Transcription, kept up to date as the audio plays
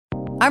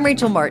I'm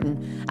Rachel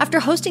Martin. After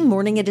hosting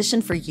Morning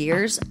Edition for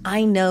years,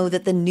 I know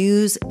that the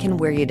news can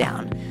wear you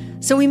down.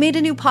 So we made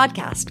a new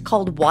podcast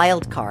called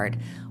Wild Card,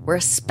 where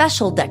a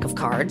special deck of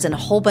cards and a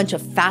whole bunch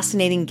of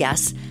fascinating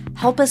guests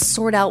help us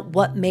sort out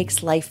what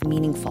makes life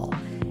meaningful.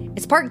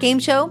 It's part game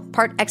show,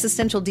 part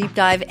existential deep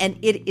dive, and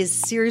it is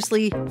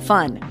seriously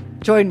fun.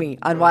 Join me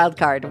on Wild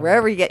Card,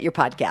 wherever you get your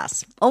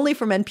podcasts, only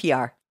from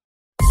NPR.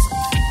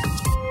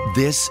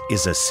 This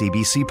is a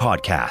CBC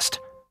podcast.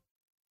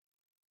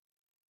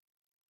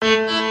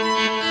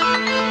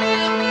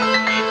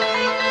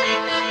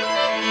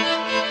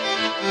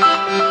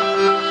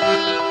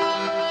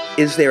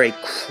 Is there a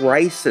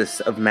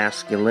crisis of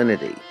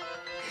masculinity?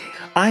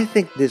 I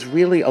think there's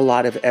really a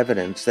lot of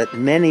evidence that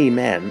many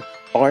men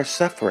are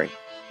suffering.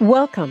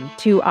 Welcome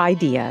to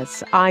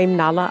Ideas. I'm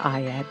Nala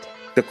Ayed.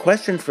 The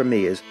question for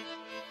me is,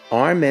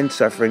 are men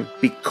suffering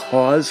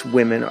because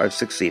women are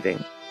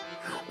succeeding?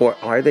 Or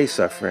are they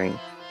suffering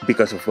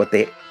because of what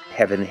they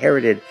have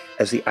inherited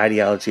as the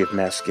ideology of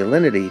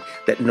masculinity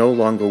that no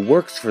longer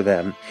works for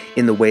them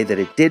in the way that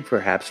it did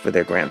perhaps for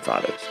their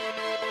grandfathers?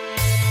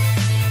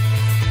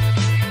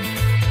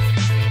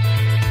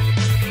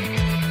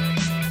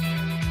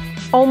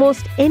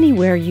 Almost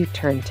anywhere you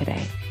turn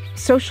today,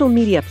 social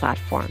media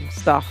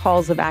platforms, the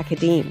halls of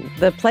academe,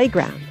 the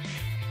playground,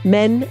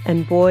 men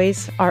and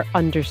boys are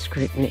under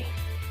scrutiny.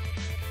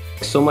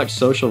 So much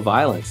social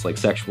violence, like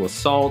sexual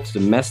assault,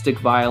 domestic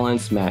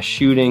violence, mass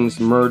shootings,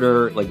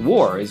 murder, like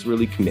war is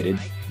really committed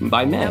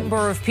by men. A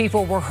number of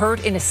people were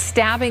hurt in a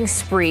stabbing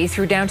spree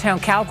through downtown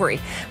Calgary.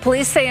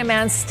 Police say a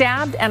man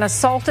stabbed and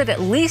assaulted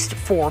at least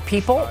 4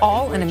 people,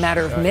 all in a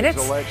matter of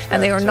minutes,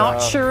 and they are not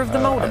sure of the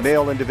motive. A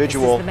male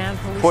individual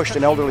pushed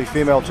an elderly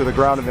female to the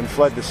ground and then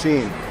fled the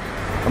scene.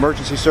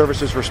 Emergency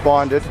services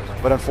responded,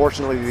 but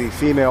unfortunately the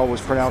female was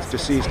pronounced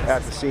deceased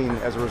at the scene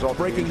as a result.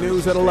 Breaking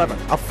news at 11.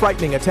 A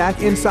frightening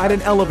attack inside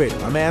an elevator.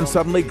 A man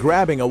suddenly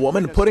grabbing a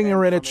woman, putting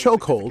her in a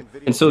chokehold.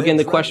 And so again,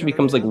 the question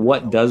becomes like,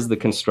 what does the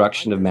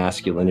construction of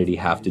masculinity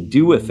have to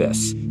do with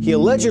this? He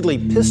allegedly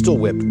pistol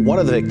whipped one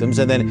of the victims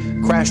and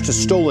then crashed a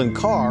stolen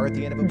car at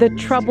the end of The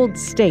troubled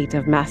state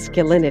of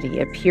masculinity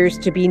appears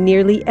to be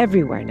nearly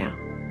everywhere now.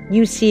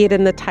 You see it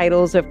in the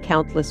titles of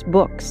countless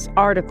books,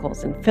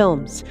 articles, and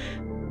films.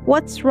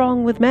 What's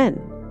wrong with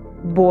men?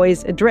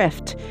 Boys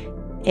adrift.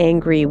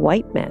 Angry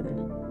white men.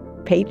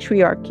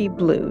 Patriarchy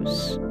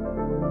blues.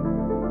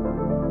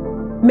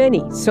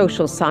 Many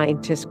social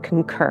scientists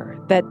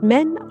concur that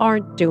men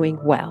aren't doing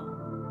well.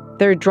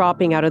 They're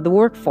dropping out of the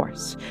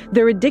workforce.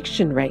 Their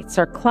addiction rates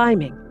are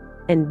climbing.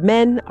 And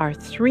men are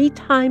 3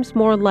 times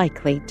more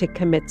likely to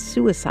commit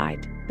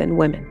suicide than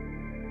women.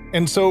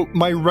 And so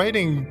my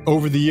writing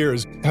over the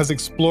years has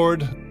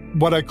explored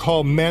what I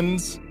call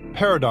men's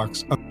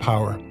paradox of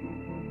power.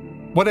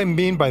 What I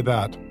mean by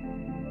that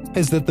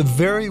is that the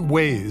very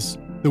ways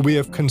that we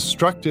have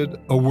constructed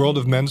a world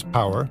of men's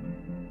power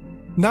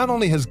not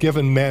only has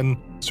given men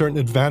certain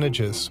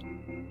advantages,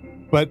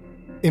 but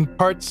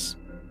imparts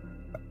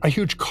a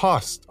huge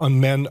cost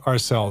on men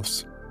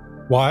ourselves.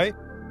 Why?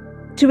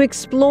 To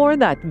explore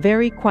that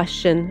very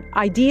question,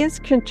 Ideas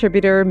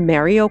contributor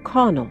Mary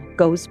O'Connell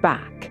goes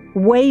back,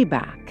 way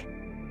back,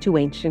 to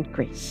ancient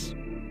Greece.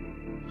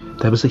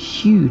 There was a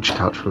huge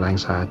cultural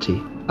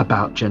anxiety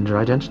about gender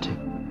identity.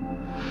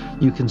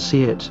 You can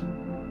see it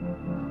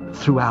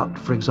throughout,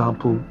 for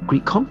example,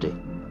 Greek comedy.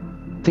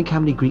 Think how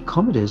many Greek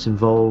comedies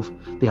involve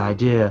the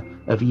idea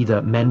of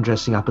either men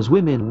dressing up as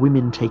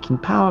women taking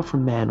power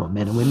from men, or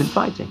men and women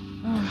fighting.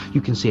 You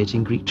can see it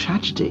in Greek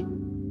tragedy.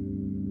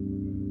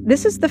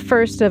 This is the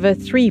first of a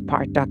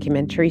 3-part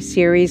documentary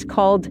series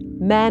called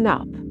Man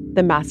Up,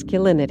 the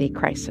Masculinity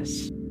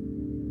Crisis.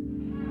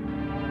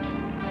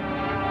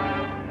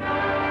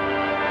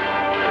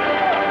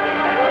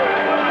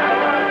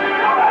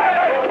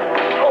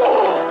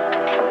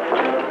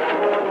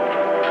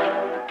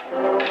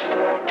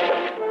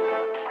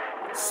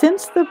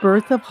 Since the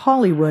birth of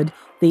Hollywood,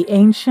 the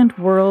ancient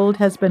world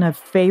has been a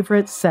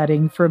favorite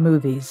setting for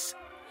movies.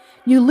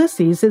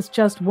 Ulysses is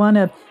just one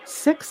of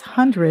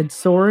 600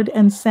 sword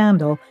and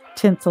sandal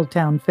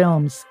Tinseltown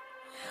films.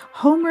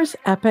 Homer's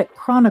epic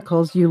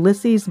chronicles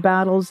Ulysses'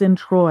 battles in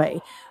Troy,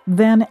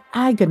 then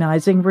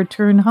agonizing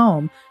return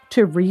home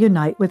to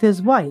reunite with his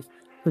wife,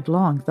 who'd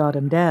long thought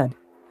him dead.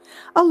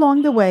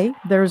 Along the way,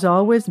 there's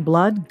always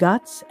blood,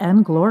 guts,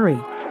 and glory.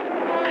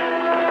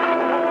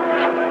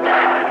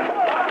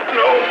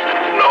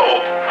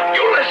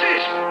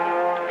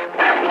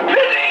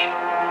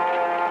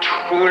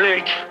 Too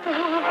late.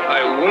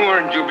 I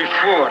warned you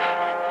before.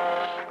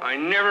 I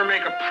never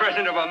make a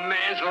present of a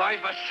man's life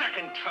a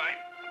second time.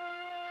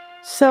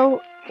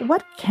 So,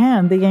 what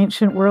can the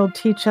ancient world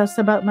teach us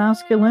about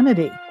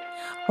masculinity?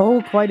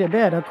 Oh, quite a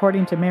bit,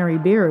 according to Mary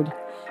Beard.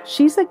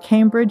 She's a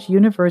Cambridge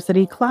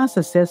University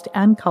classicist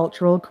and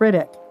cultural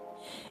critic.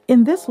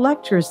 In this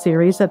lecture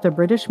series at the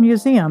British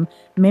Museum,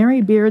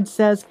 Mary Beard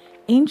says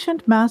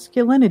ancient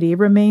masculinity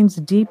remains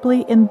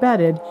deeply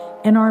embedded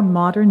in our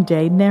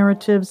modern-day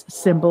narratives,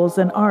 symbols,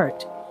 and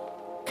art.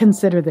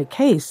 Consider the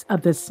case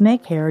of the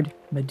snake-haired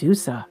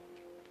Medusa.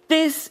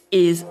 This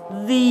is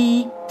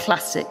the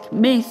classic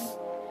myth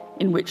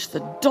in which the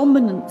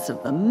dominance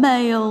of the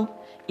male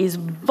is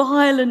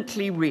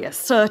violently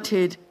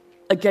reasserted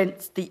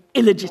against the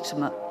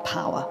illegitimate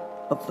power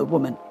of the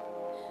woman.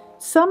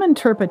 Some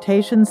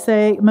interpretations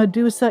say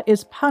Medusa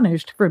is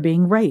punished for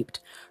being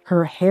raped,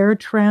 her hair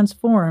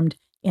transformed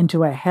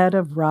into a head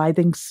of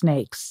writhing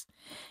snakes.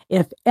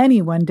 If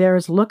anyone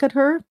dares look at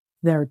her,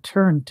 they're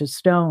turned to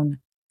stone.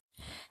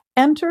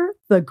 Enter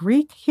the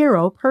Greek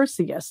hero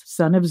Perseus,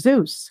 son of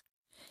Zeus.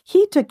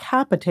 He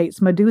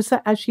decapitates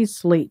Medusa as she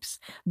sleeps,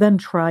 then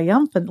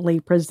triumphantly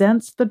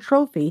presents the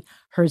trophy,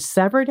 her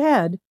severed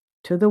head,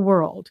 to the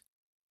world.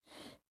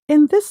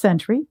 In this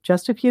century,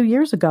 just a few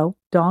years ago,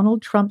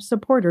 Donald Trump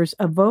supporters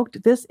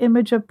evoked this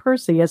image of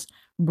Perseus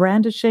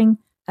brandishing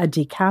a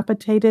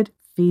decapitated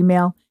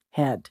female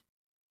head.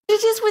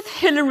 It is with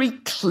Hillary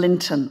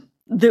Clinton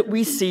that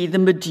we see the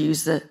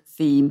Medusa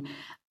theme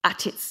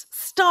at its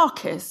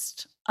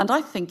starkest, and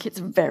I think its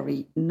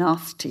very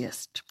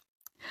nastiest.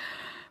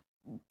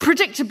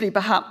 Predictably,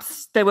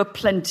 perhaps, there were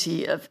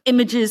plenty of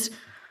images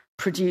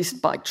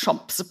produced by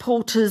Trump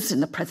supporters in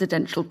the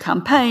presidential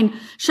campaign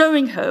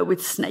showing her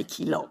with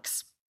snaky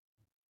locks.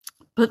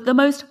 But the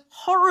most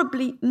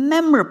horribly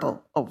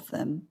memorable of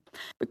them,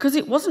 because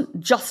it wasn't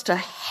just a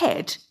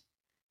head,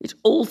 it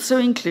also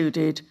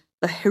included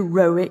the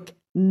heroic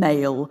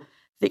male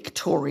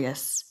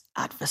victorious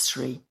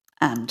adversary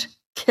and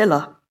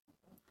killer.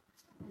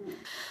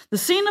 The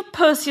scene of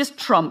Perseus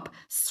Trump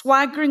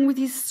swaggering with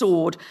his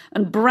sword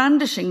and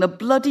brandishing the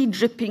bloody,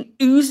 dripping,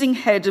 oozing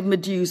head of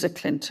Medusa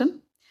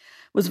Clinton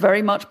was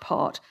very much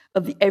part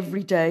of the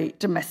everyday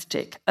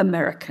domestic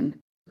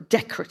American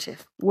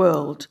decorative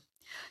world.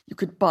 You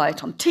could buy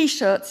it on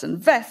T-shirts and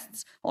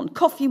vests, on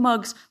coffee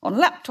mugs, on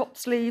laptop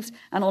sleeves,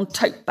 and on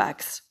tote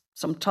bags,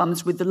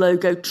 sometimes with the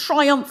logo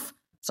Triumph,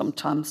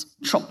 sometimes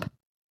Trump.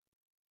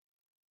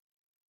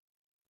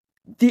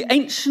 The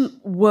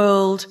ancient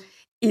world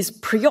is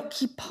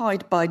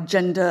preoccupied by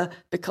gender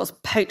because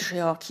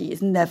patriarchy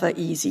is never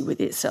easy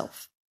with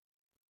itself.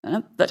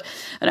 The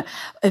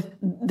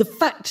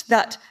fact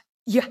that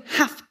you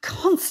have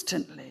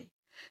constantly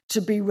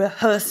to be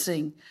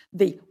rehearsing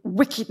the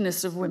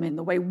wickedness of women,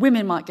 the way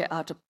women might get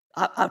out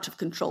of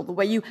control, the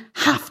way you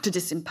have to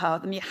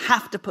disempower them, you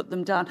have to put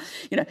them down.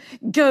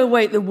 Go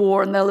away at the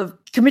war and they'll have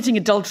committing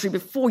adultery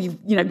before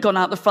you've gone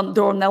out the front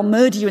door, and they'll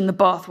murder you in the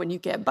bath when you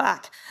get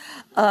back.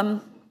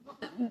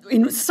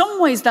 In some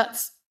ways,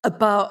 that's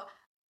about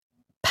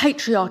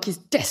patriarchy's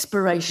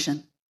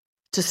desperation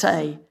to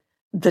say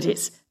that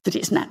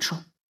it's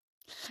natural.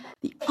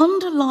 The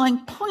underlying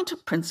point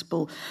of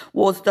principle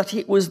was that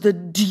it was the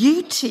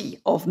duty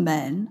of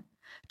men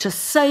to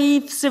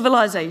save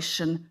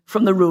civilization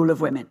from the rule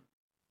of women.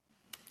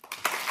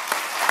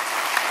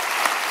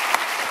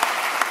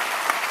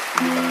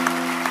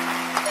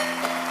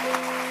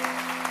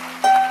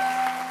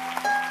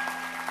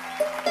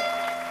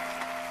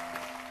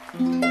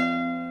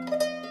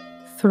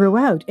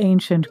 Throughout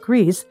ancient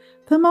Greece,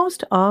 the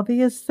most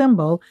obvious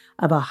symbol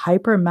of a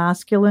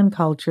hyper-masculine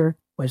culture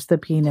was the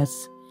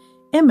penis.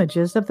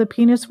 Images of the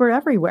penis were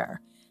everywhere,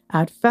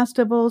 at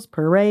festivals,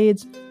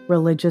 parades,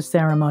 religious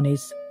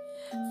ceremonies.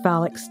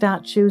 Phallic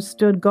statues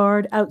stood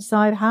guard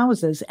outside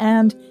houses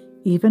and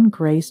even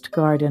graced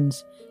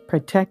gardens,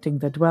 protecting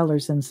the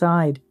dwellers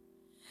inside.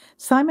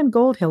 Simon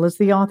Goldhill is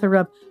the author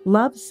of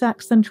Love,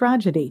 Sex, and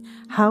Tragedy: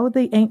 How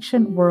the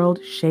Ancient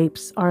World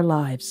Shapes Our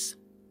Lives.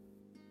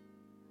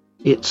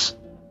 It's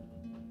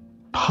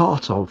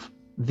part of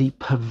the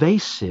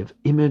pervasive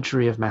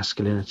imagery of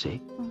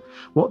masculinity.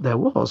 What there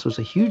was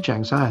a huge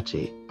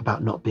anxiety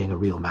about not being a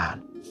real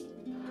man.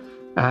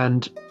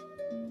 And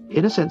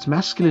in a sense,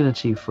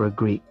 masculinity for a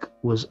Greek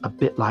was a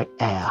bit like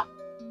air.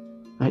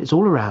 It's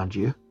all around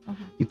you.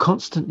 You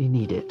constantly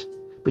need it,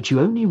 but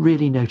you only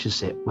really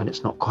notice it when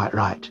it's not quite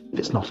right. If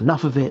it's not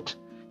enough of it,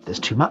 if there's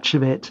too much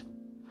of it.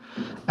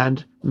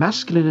 And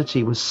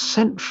masculinity was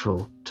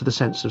central to the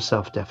sense of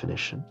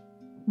self-definition.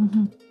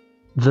 Mm-hmm.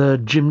 The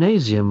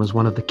gymnasium was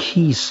one of the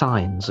key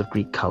signs of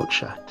Greek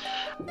culture.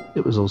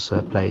 It was also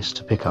a place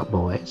to pick up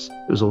boys.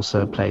 It was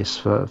also a place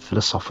for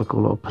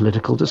philosophical or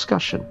political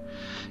discussion.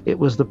 It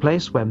was the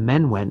place where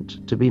men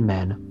went to be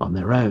men on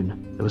their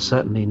own. There were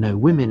certainly no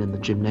women in the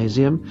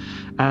gymnasium,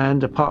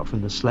 and apart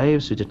from the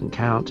slaves who didn't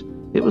count,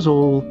 it was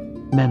all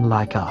men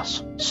like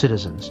us,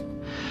 citizens.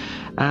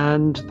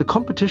 And the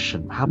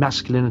competition, how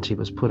masculinity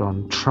was put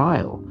on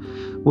trial,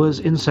 was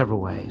in several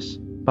ways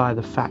by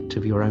the fact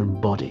of your own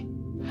body.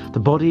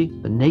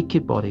 The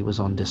naked body was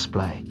on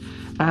display.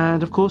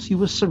 And of course you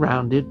were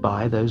surrounded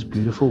by those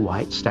beautiful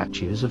white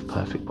statues of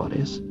perfect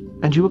bodies,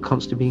 and you were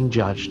constantly being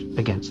judged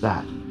against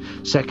that.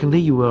 Secondly,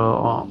 you were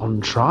on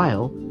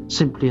trial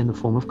simply in the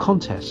form of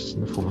contests,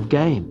 in the form of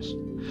games.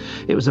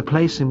 It was a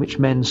place in which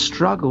men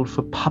struggled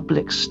for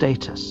public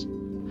status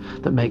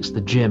that makes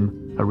the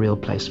gym a real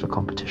place for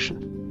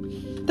competition.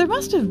 There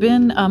must have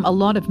been a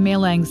lot of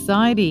male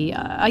anxiety,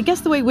 I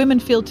guess the way women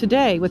feel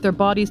today, with their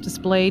bodies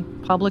displayed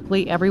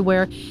publicly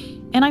everywhere.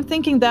 And I'm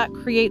thinking that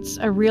creates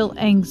a real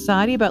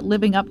anxiety about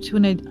living up to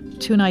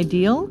an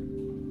ideal.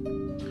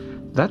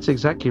 That's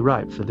exactly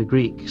right. For the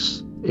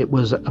Greeks, it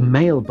was a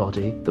male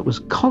body that was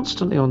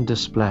constantly on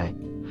display.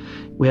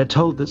 We are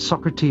told that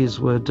Socrates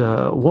would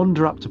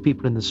wander up to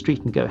people in the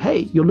street and go,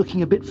 "Hey, you're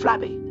looking a bit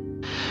flabby."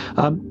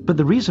 But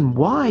the reason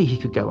why he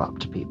could go up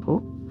to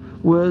people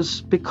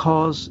was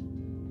because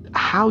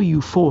how you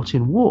fought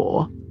in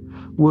war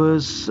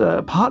was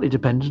partly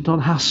dependent on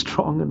how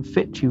strong and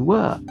fit you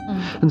were.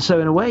 And so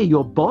in a way,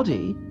 your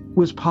body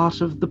was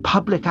part of the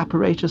public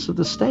apparatus of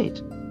the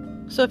state.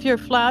 So if you're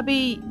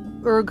flabby,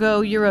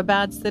 ergo you're a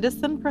bad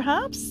citizen,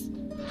 perhaps?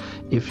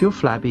 If you're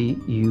flabby,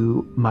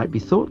 you might be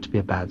thought to be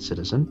a bad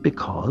citizen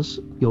because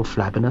your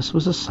flabbiness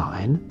was a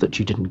sign that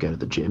you didn't go to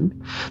the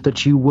gym,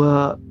 that you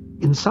were,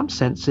 in some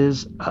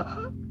senses,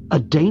 a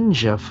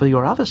danger for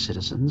your other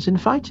citizens in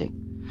fighting,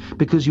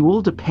 because you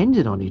all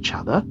depended on each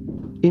other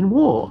in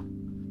war.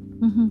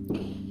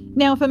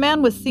 Now, if a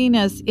man was seen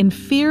as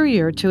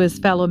inferior to his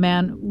fellow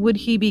man, would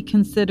he be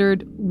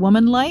considered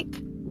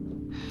womanlike?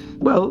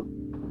 Well,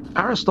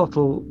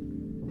 Aristotle,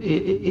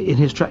 in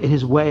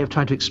his way of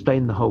trying to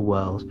explain the whole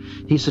world,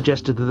 he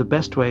suggested that the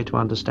best way to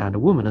understand a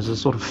woman is a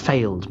sort of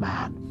failed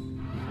man.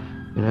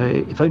 You know,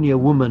 if only a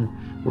woman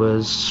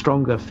was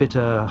stronger,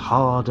 fitter,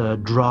 harder,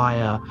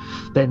 drier,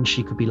 then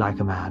she could be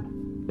like a man.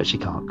 But she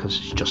can't, because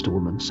she's just a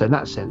woman. So in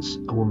that sense,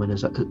 a woman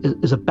is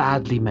a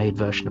badly made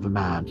version of a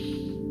man.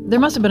 There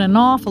must have been an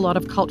awful lot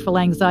of cultural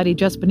anxiety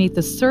just beneath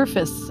the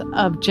surface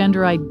of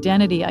gender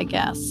identity, I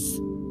guess.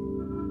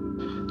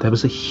 There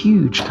was a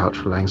huge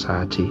cultural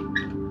anxiety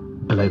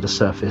below the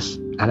surface,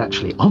 and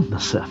actually on the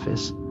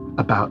surface,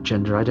 about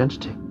gender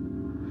identity.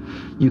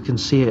 You can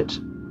see it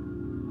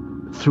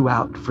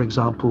throughout, for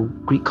example,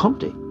 Greek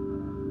comedy.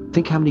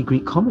 Think how many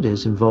Greek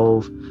comedies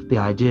involve the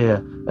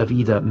idea of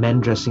either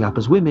men dressing up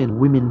as women,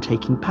 women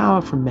taking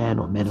power from men,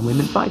 or men and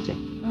women fighting.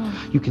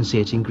 You can see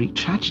it in Greek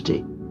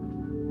tragedy.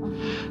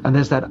 And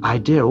there's that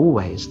idea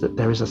always that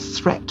there is a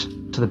threat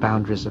to the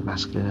boundaries of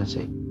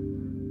masculinity.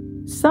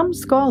 Some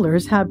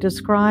scholars have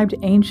described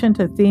ancient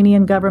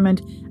Athenian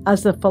government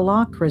as a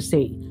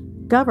phallocracy,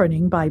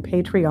 governing by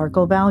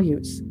patriarchal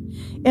values.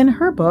 In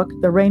her book,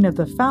 The Reign of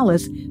the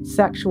Phallus,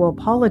 Sexual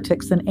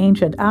Politics in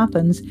Ancient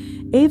Athens,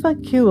 Ava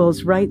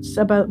Kuhls writes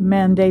about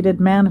mandated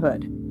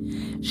manhood.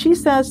 She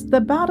says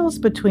the battles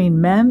between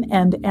men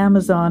and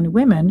Amazon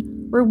women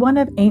were one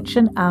of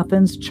ancient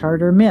Athens'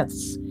 charter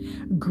myths.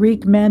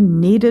 Greek men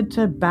needed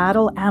to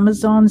battle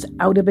Amazons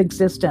out of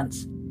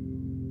existence,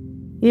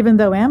 even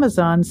though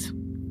Amazons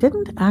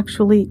didn't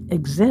actually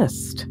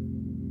exist.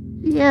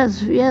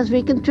 Yes,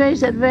 we can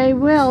trace that very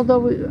well,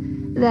 though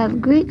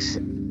that Greeks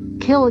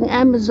killing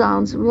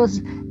Amazons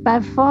was by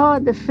far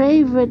the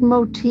favorite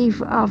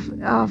motif of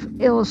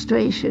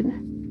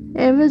illustration.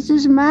 It was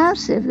just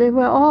massive. They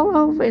were all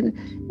over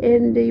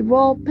in the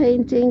wall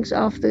paintings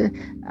of the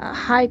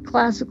high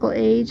classical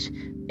age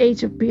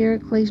of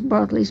Pericles,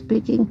 broadly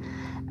speaking.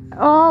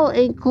 All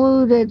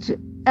included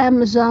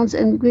Amazons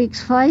and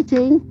Greeks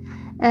fighting,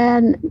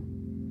 and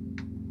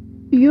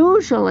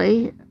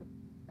usually,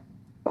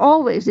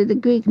 always did the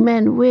Greek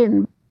men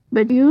win,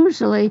 but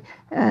usually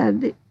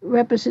the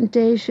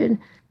representation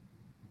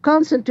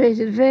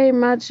concentrated very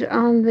much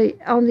on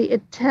the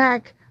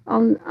attack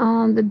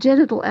on the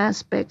genital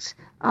aspects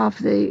of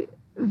the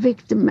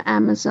victim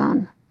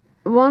Amazon.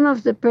 One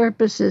of the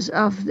purposes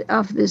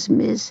of this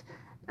myth,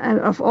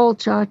 of all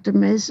charter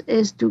myths,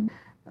 is to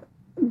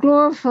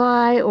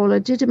glorify or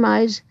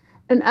legitimize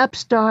an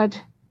upstart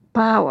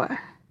power.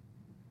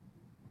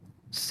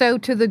 So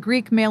to the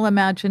Greek male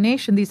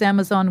imagination, these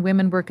Amazon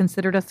women were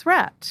considered a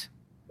threat.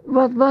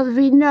 What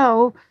we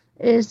know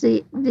is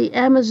the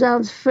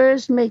Amazons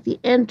first make the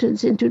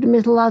entrance into the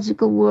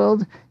mythological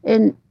world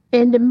in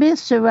the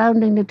myths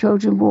surrounding the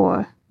Trojan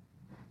War.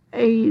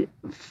 A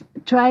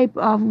tribe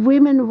of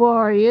women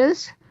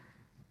warriors,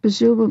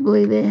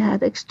 presumably they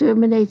had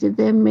exterminated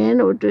their men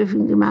or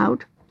driven them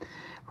out,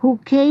 who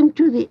came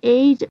to the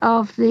aid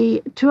of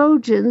the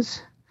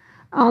Trojans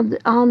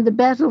on the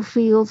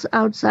battlefields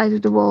outside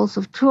of the walls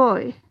of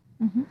Troy.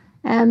 Mm-hmm.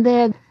 And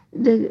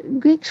the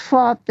Greeks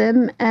fought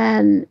them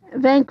and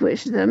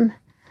vanquished them.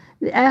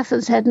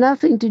 Athens had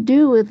nothing to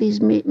do with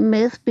these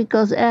myths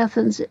because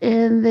Athens,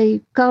 in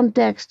the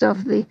context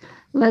of the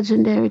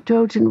legendary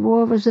Trojan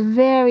War, was a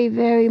very,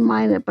 very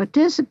minor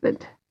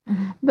participant.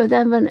 Mm-hmm. But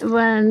then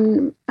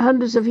when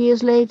hundreds of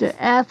years later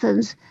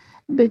Athens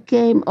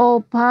became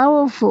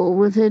all-powerful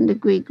within the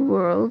Greek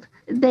world,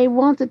 they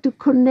wanted to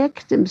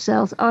connect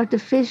themselves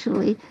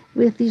artificially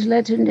with these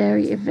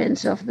legendary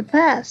events of the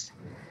past.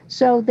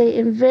 So they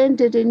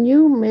invented a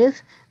new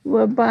myth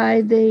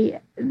whereby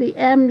the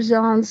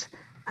Amazons,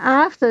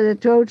 after the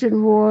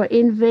Trojan War,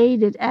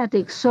 invaded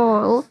Attic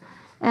soil,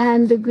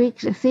 and the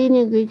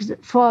Athenian Greeks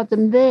fought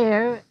them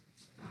there.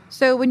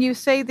 So when you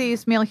say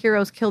these male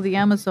heroes killed the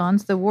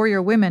Amazons, the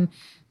warrior women,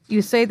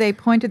 you say they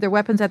pointed their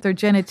weapons at their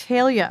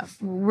genitalia.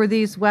 Were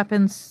these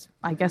weapons,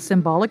 I guess,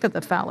 symbolic of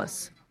the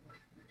phallus?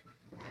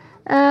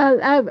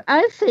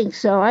 I think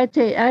so. I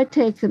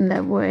take them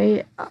that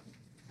way.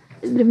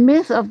 The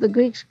myth of the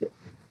Greeks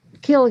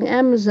killing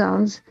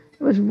Amazons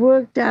was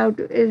worked out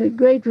in a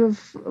great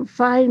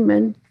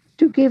refinement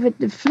to give it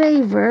the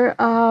flavor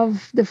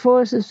of the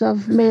forces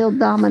of male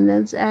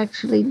dominance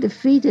actually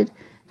defeated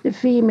the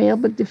female,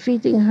 but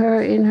defeating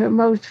her in her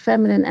most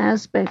feminine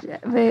aspect,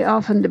 very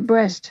often the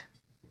breast.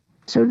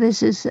 So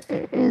this is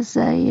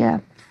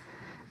a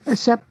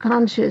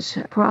subconscious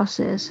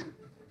process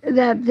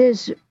that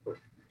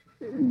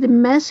the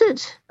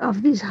message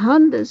of these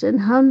hundreds and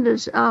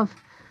hundreds of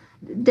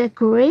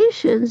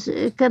decorations,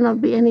 it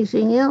cannot be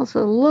anything else.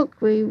 So look,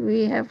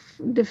 we have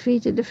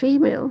defeated the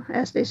female,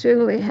 as they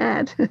certainly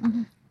had.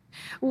 Mm-hmm.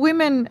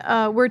 Women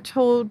were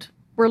told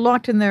were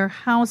locked in their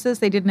houses,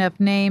 they didn't have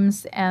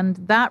names, and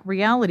that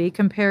reality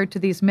compared to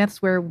these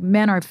myths where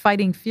men are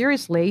fighting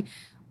furiously.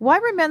 Why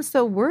were men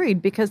so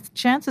worried? Because the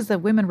chances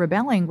of women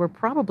rebelling were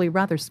probably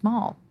rather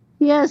small.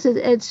 Yes,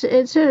 it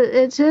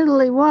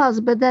certainly was,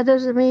 but that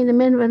doesn't mean the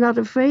men were not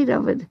afraid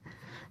of it.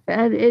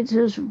 And it's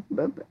just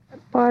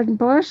part and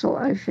parcel,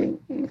 I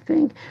think,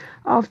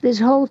 of this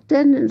whole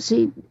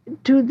tendency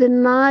to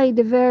deny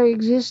the very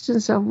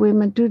existence of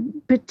women, to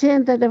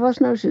pretend that there was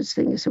no such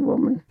thing as a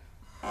woman.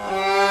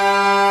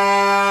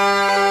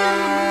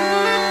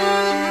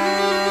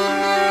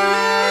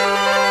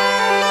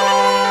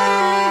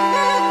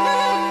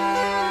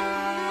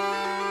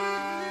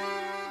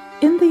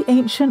 In the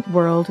ancient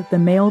world, the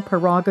male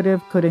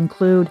prerogative could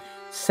include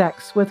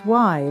sex with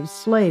wives,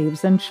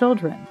 slaves, and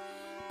children.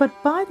 But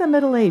by the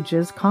Middle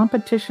Ages,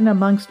 competition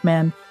amongst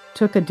men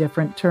took a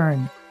different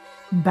turn,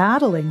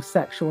 battling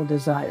sexual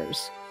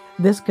desires.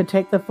 This could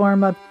take the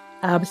form of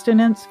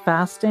abstinence,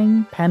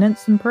 fasting,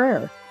 penance, and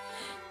prayer.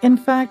 In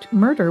fact,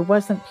 murder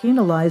wasn't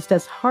penalized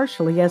as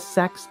harshly as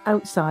sex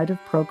outside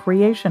of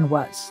procreation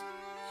was.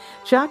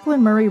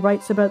 Jacqueline Murray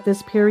writes about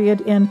this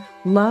period in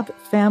Love,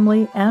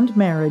 Family, and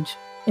Marriage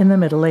in the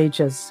Middle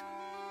Ages.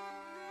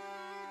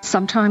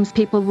 Sometimes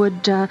people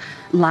would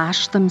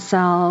lash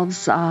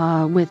themselves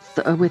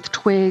with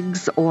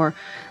twigs, or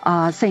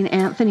St.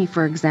 Anthony,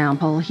 for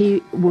example,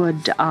 he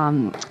would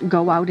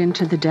go out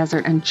into the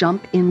desert and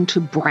jump into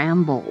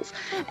brambles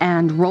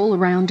and roll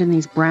around in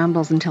these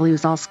brambles until he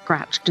was all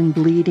scratched and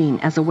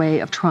bleeding as a way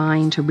of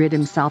trying to rid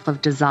himself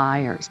of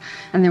desires.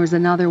 And there was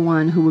another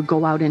one who would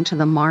go out into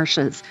the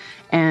marshes,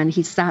 and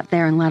he sat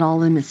there and let all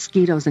the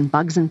mosquitoes and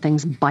bugs and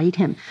things bite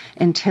him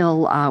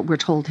until we're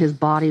told his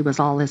body was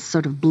all this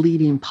sort of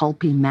bleeding,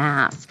 pulpy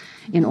mass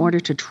in order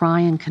to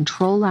try and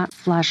control that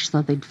flesh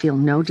so they'd feel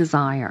no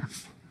desire.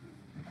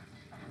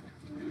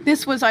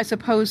 This was, I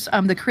suppose,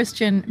 the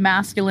Christian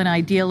masculine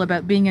ideal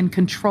about being in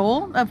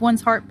control of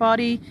one's heart,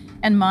 body,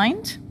 and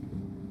mind?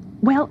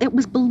 Well, it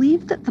was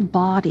believed that the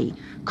body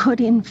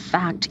could, in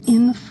fact,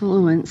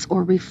 influence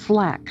or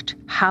reflect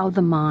how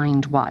the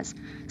mind was.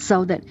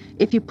 So that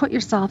if you put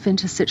yourself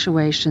into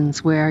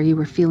situations where you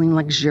were feeling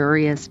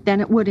luxurious,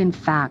 then it would, in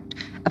fact,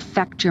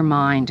 affect your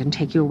mind and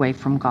take you away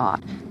from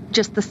God.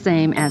 Just the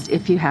same as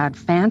if you had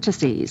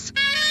fantasies.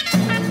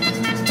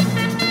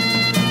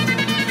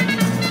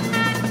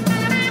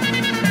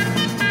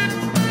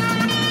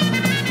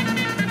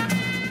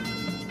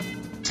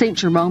 St.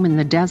 Jerome in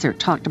the desert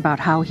talked about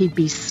how he'd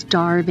be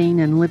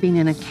starving and living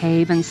in a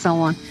cave and so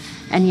on,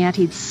 and yet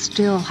he'd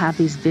still have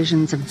these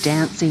visions of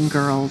dancing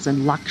girls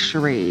and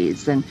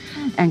luxuries and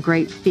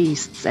great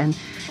feasts, and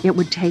it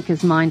would take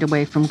his mind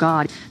away from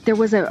God. There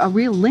was a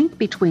real link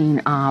between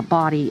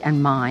body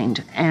and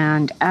mind,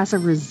 and as a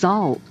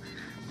result,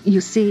 you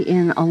see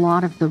in a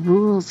lot of the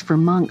rules for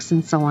monks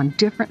and so on,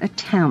 different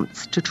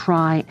attempts to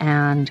try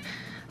and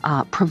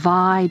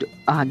provide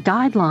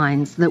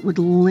guidelines that would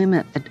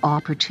limit the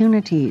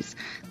opportunities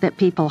that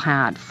people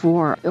had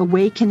for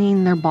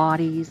awakening their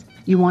bodies.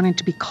 You wanted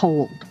to be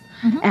cold.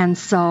 Mm-hmm. And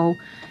so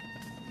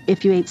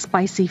if you ate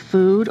spicy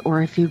food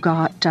or if you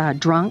got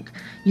drunk,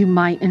 you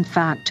might, in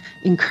fact,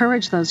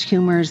 encourage those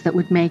humors that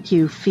would make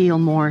you feel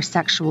more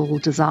sexual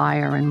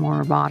desire and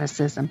more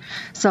eroticism.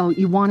 So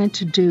you wanted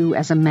to do,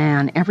 as a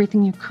man,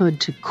 everything you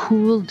could to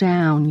cool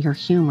down your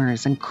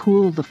humors and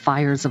cool the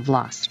fires of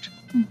lust.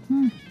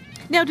 Mm-hmm.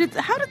 Now,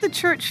 how did the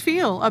church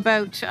feel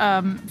about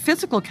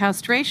physical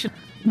castration?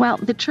 Well,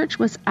 the church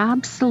was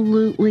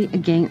absolutely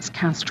against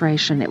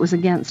castration. It was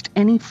against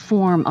any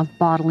form of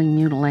bodily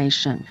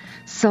mutilation.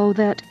 So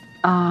that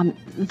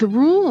the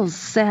rules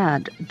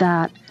said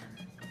that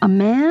a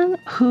man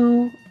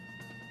who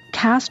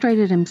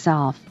castrated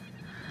himself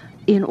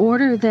in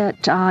order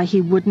that he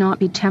would not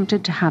be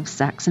tempted to have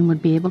sex and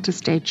would be able to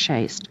stay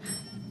chaste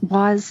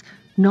was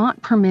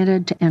not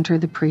permitted to enter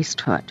the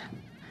priesthood.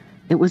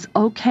 It was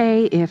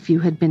okay if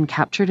you had been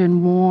captured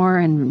in war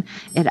and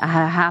it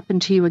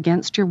happened to you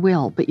against your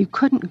will, but you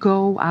couldn't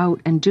go out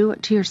and do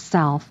it to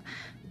yourself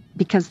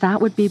because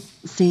that would be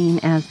seen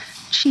as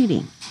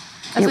cheating.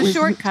 As a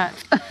shortcut.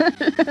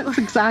 That's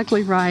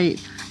exactly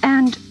right.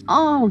 And,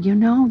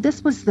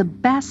 this was the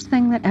best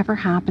thing that ever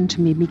happened to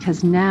me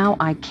because now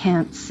I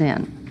can't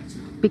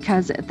sin.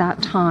 Because at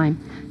that time,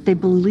 they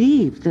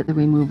believed that the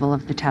removal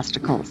of the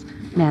testicles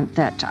meant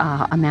that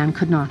a man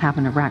could not have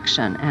an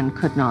erection and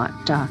could not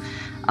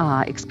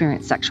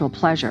experience sexual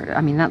pleasure.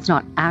 I mean, that's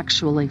not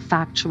actually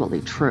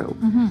factually true,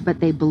 but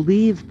they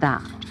believed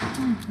that.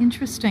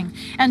 Interesting.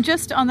 And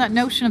just on that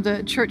notion of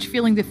the church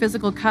feeling the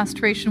physical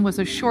castration was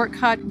a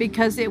shortcut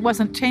because it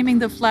wasn't taming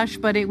the flesh,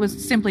 but it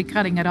was simply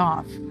cutting it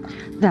off.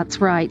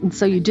 That's right. And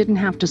so you didn't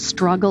have to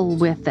struggle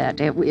with it.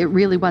 It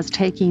really was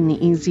taking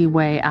the easy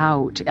way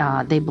out,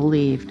 they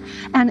believed.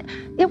 And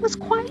it was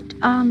quite,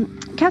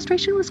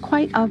 castration was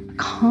quite a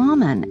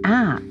common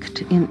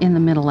act in the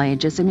Middle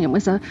Ages. I mean, it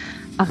was a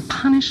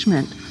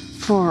punishment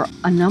for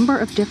a number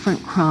of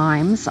different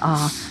crimes,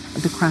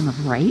 the crime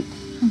of rape.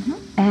 Mm-hmm.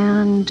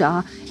 And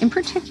in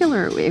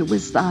particular, it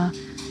was a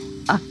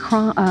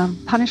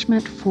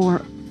punishment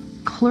for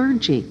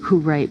clergy who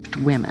raped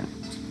women.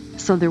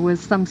 So there was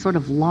some sort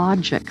of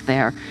logic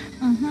there.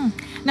 Mm-hmm.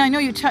 Now, I know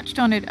you touched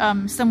on it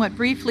somewhat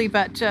briefly,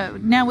 but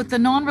now with the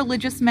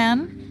non-religious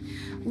men,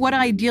 what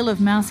ideal of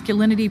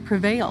masculinity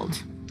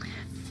prevailed?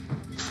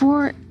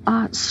 For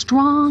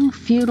strong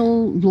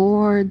feudal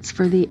lords,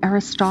 for the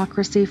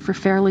aristocracy, for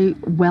fairly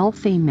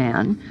wealthy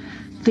men,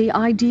 the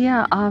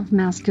idea of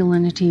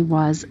masculinity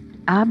was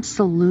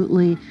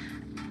absolutely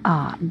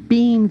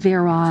being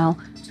virile,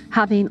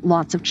 having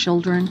lots of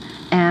children,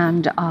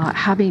 and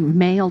having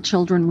male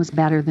children was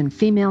better than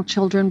female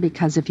children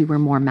because if you were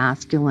more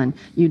masculine,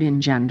 you'd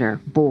engender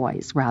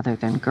boys rather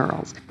than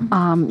girls.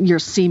 Your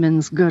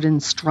semen's good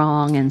and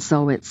strong, and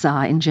so it's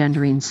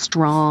engendering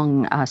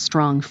a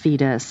strong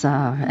fetus,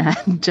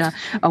 and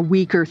a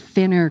weaker,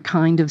 thinner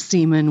kind of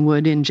semen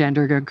would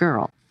engender a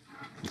girl.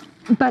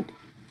 But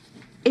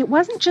it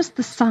wasn't just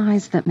the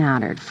size that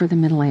mattered for the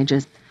Middle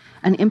Ages.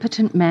 An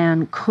impotent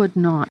man could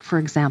not, for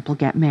example,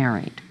 get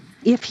married.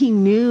 If he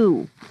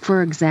knew,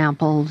 for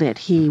example, that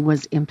he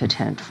was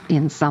impotent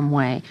in some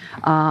way,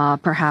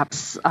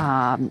 perhaps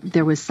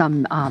there was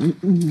some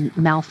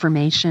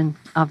malformation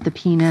of the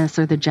penis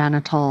or the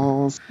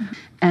genitals,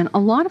 and a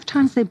lot of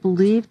times they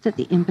believed that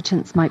the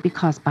impotence might be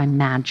caused by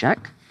magic,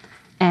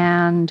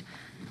 and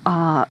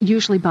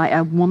usually by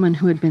a woman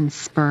who had been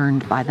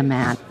spurned by the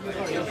man.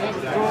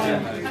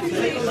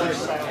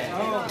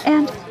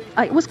 And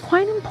it was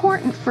quite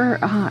important for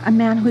a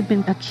man who had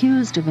been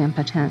accused of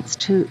impotence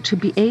to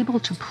be able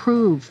to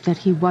prove that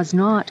he was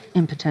not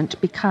impotent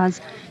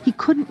because he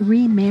couldn't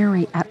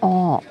remarry at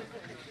all.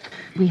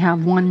 We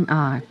have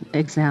one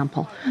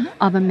example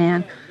of a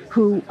man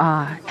who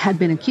had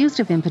been accused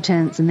of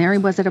impotence, and there he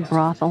was at a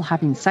brothel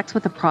having sex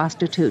with a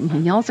prostitute, and he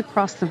yells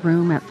across the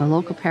room at the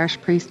local parish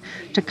priest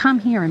to come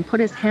here and put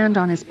his hand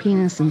on his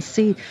penis and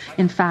see,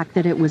 in fact,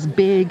 that it was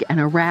big and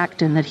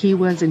erect and that he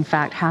was, in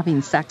fact,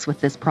 having sex with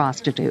this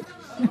prostitute.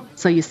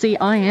 So you see,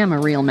 I am a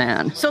real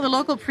man. So the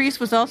local priest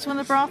was also in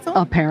the brothel?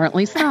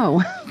 Apparently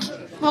so.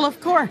 Well,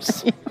 of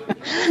course.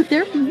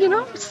 They're,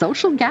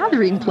 social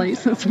gathering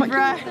places.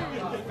 Right.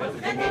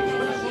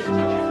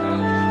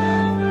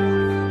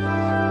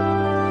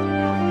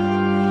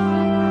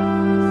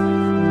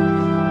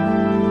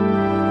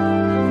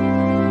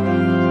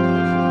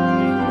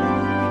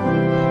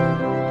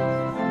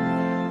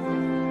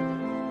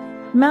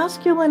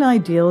 Masculine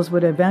ideals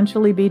would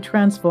eventually be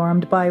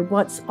transformed by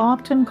what's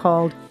often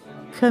called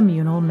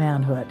communal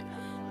manhood,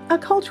 a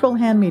cultural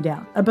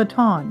hand-me-down, a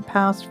baton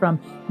passed from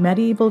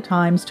medieval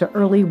times to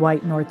early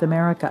white North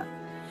America.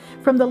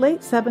 From the late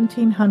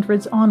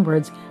 1700s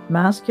onwards,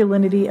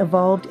 masculinity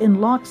evolved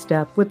in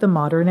lockstep with the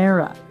modern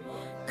era.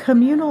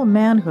 Communal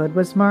manhood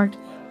was marked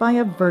by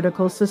a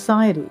vertical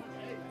society.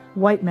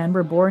 White men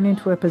were born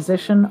into a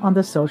position on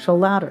the social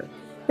ladder.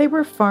 They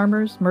were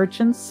farmers,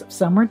 merchants,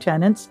 some were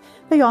tenants.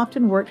 They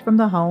often worked from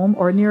the home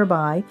or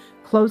nearby,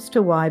 close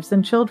to wives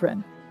and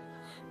children.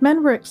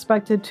 Men were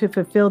expected to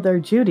fulfill their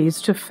duties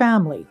to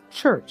family,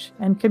 church,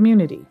 and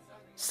community.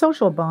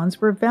 Social bonds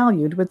were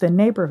valued within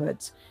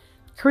neighborhoods,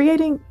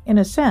 creating, in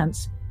a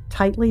sense,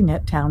 tightly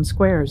knit town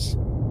squares.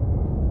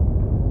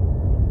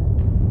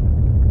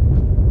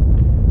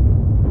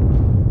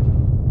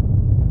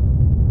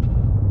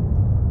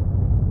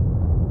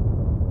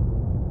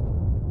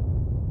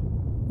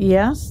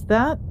 Yes,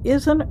 that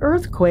is an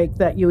earthquake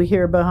that you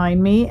hear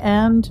behind me,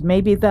 and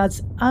maybe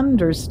that's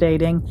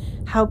understating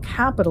how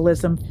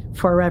capitalism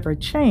forever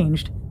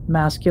changed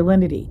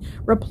masculinity,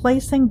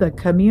 replacing the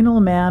communal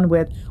man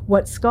with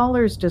what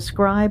scholars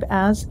describe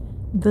as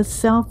the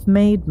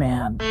self-made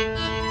man.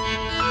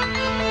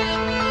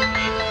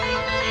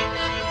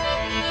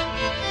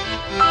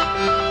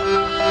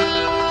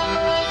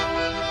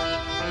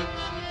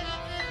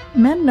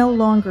 Men no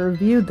longer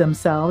viewed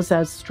themselves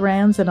as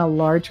strands in a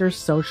larger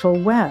social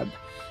web.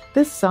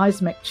 This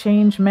seismic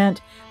change meant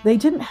they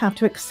didn't have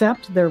to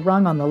accept their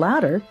rung on the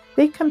ladder,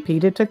 they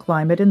competed to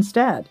climb it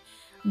instead.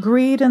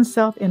 Greed and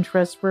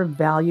self-interest were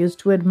values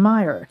to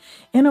admire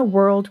in a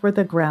world where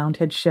the ground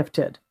had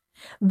shifted.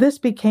 This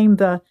became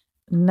the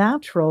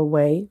natural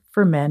way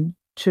for men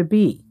to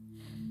be.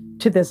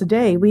 To this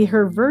day, we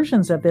hear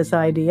versions of this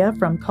idea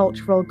from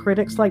cultural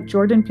critics like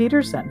Jordan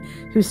Peterson,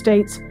 who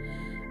states,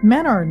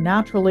 "Men are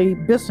naturally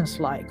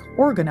businesslike,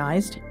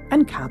 organized,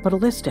 and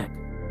capitalistic."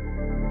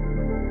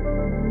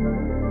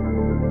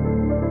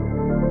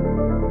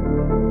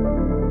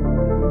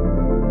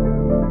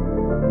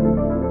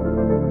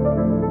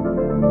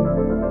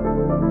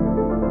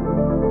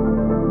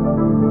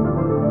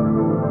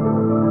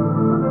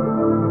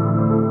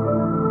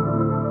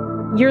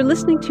 You're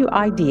listening to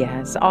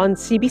Ideas on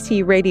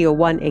CBC Radio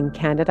 1 in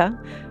Canada,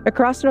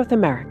 across North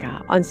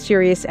America on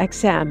Sirius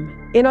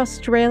XM, in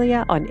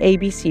Australia on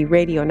ABC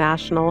Radio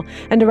National,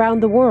 and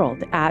around the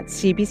world at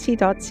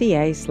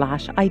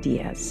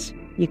cbc.ca/ideas.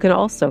 You can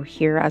also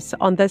hear us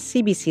on the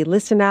CBC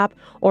Listen app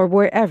or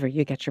wherever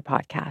you get your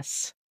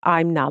podcasts.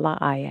 I'm Nala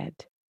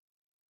Ayed.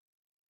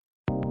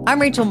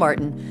 I'm Rachel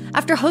Martin.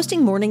 After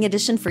hosting Morning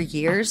Edition for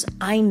years,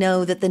 I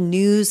know that the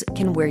news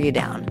can wear you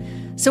down.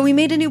 So we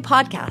made a new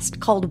podcast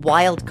called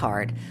Wild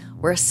Card,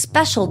 where a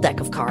special deck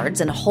of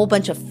cards and a whole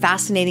bunch of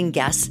fascinating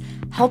guests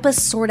help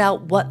us sort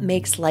out what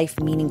makes life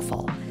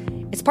meaningful.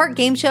 It's part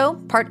game show,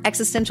 part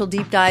existential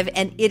deep dive,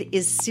 and it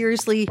is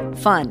seriously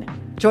fun.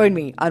 Join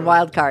me on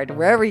Wild Card,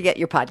 wherever you get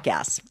your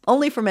podcasts,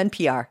 only from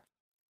NPR.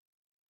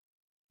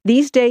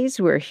 These days,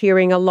 we're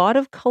hearing a lot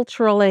of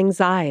cultural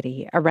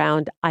anxiety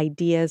around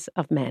ideas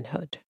of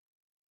manhood.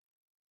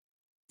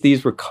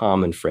 These were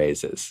common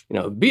phrases,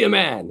 be a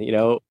man,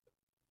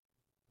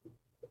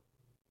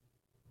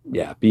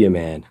 Yeah, be a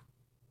man.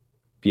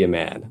 Be a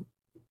man.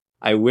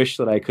 I wish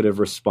that I could have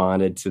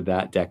responded to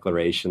that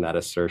declaration, that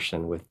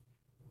assertion with,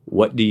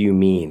 what do you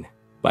mean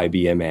by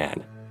be a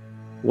man?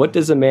 What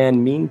does a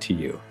man mean to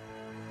you?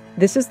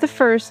 This is the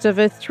first of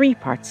a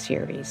 3-part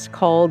series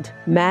called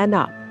Man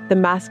Up, the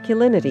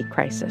Masculinity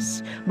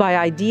Crisis by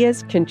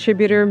Ideas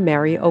contributor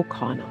Mary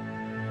O'Connell.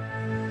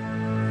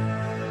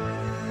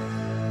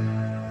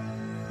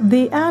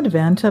 The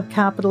advent of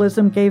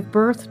capitalism gave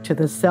birth to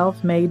the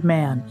self-made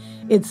man.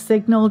 It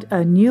signaled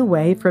a new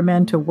way for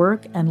men to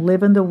work and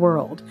live in the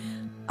world,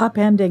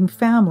 upending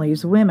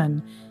families,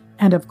 women,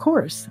 and of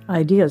course,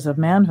 ideas of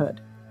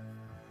manhood.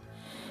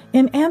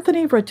 In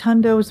Anthony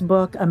Rotundo's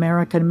book,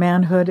 American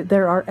Manhood,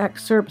 there are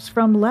excerpts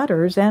from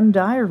letters and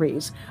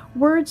diaries,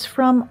 words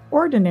from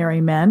ordinary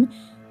men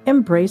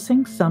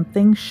embracing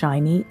something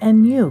shiny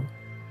and new: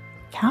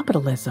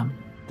 capitalism.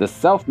 The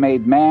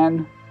self-made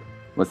man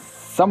was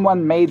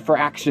someone made for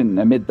action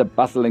amid the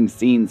bustling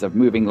scenes of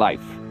moving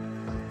life.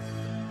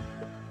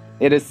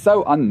 It is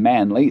so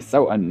unmanly,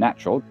 so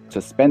unnatural,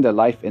 to spend a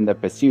life in the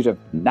pursuit of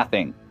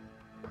nothing.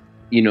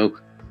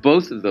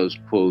 Both of those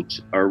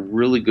quotes are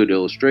really good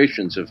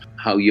illustrations of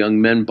how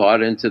young men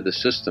bought into the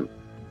system.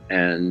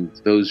 And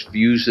those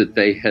views that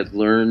they had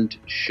learned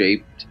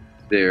shaped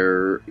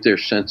their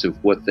sense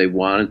of what they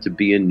wanted to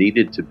be and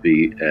needed to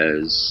be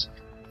as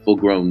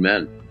full-grown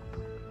men.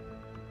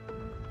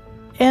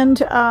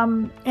 And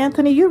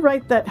Anthony, you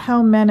write that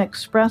how men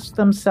expressed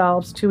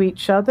themselves to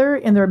each other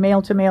in their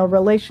male-to-male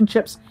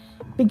relationships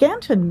began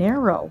to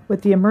narrow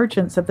with the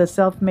emergence of the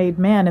self-made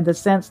man, in the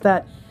sense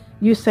that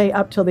you say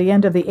up till the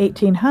end of the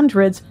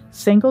 1800s,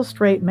 single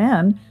straight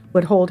men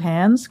would hold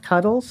hands,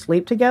 cuddle,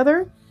 sleep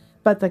together,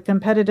 but the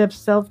competitive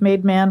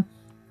self-made man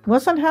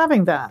wasn't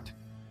having that.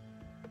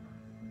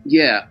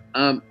 Yeah.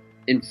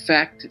 In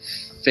fact,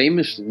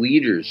 famous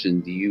leaders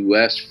in the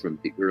U.S. from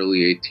the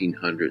early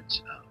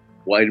 1800s,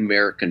 white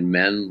American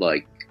men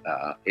like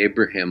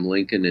Abraham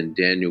Lincoln and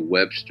Daniel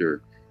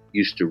Webster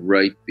used to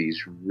write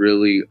these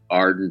really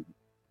ardent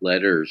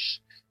letters,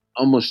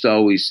 almost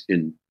always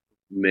in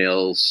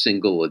male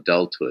single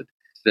adulthood,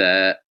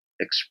 that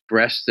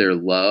expressed their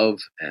love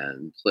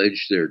and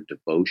pledged their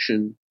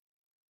devotion.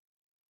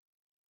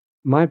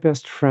 My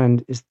best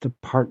friend is the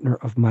partner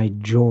of my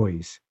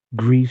joys,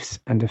 griefs,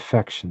 and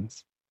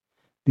affections,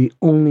 the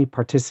only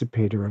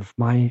participator of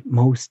my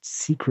most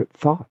secret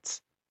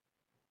thoughts.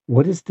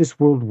 What is this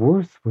world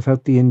worth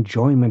without the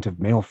enjoyment of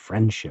male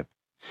friendship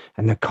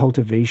and the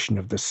cultivation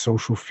of the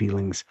social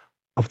feelings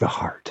of the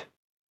heart?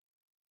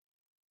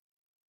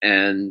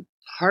 And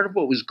part of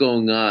what was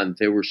going on,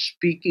 they were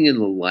speaking in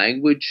the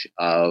language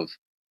of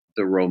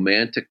the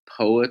Romantic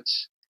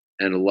poets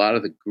and a lot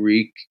of the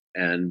Greek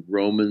and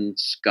Roman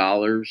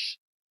scholars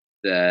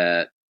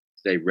that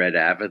they read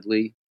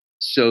avidly.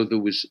 So there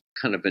was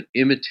kind of an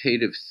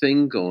imitative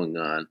thing going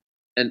on.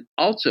 And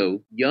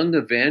also, young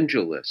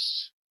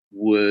evangelists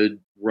would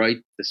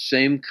write the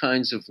same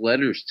kinds of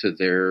letters to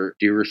their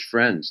dearest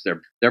friends,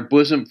 their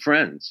bosom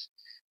friends,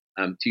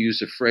 to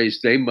use a phrase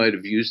they might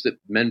have used that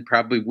men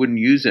probably wouldn't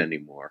use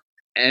anymore.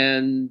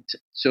 And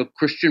so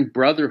Christian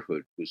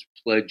brotherhood was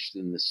pledged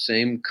in the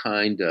same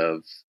kind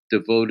of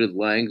devoted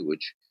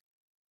language.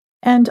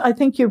 And I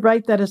think you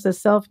write that as the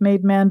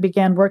self-made man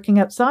began working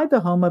outside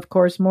the home, of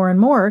course, more and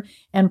more,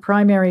 and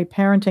primary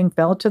parenting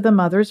fell to the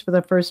mothers for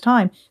the first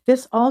time.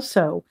 This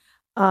also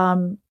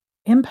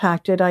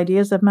impacted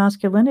ideas of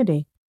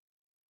masculinity.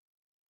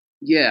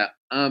 Yeah,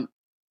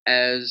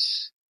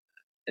 as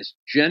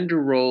gender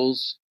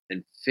roles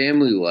and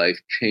family life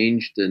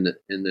changed in the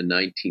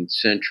 19th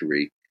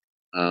century,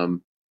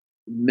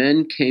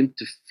 men came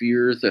to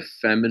fear the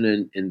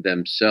feminine in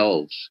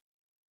themselves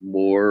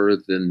more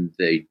than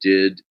they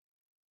did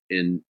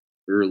in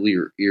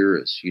earlier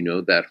eras.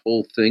 That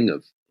whole thing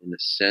of, in a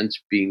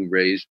sense, being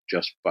raised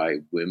just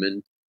by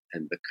women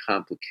and the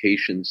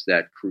complications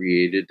that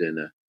created in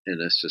a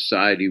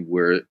society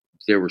where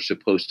they were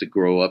supposed to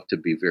grow up to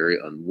be very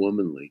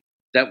unwomanly.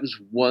 That was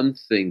one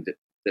thing that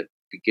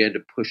began to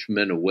push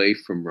men away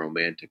from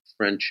romantic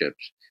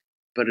friendships.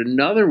 But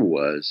another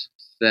was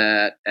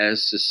that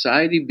as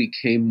society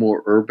became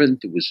more urban,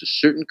 there was a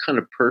certain kind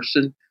of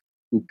person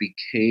who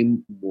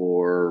became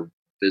more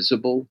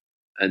visible.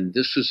 And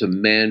this was a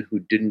man who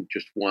didn't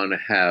just want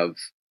to have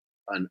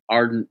an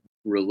ardent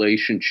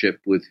relationship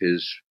with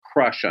his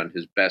crush on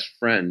his best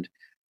friend.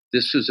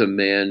 This was a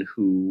man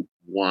who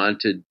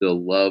wanted the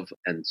love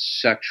and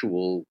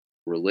sexual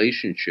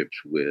relationships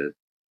with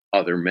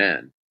other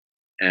men.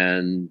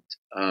 And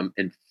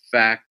in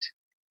fact,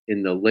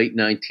 in the late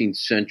 19th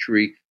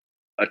century,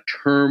 a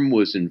term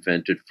was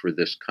invented for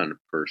this kind of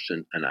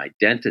person, an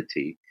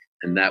identity,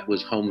 and that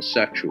was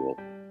homosexual.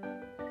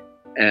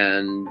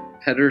 And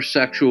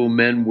heterosexual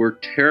men were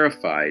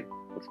terrified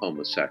of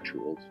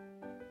homosexuals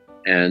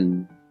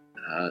and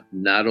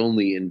not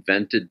only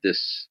invented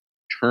this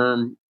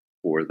term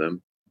for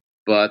them,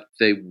 but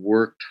they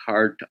worked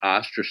hard to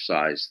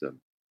ostracize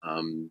them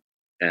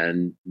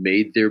and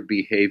made their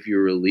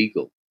behavior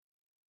illegal.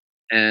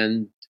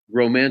 And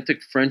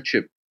romantic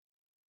friendship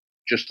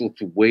just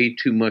looked way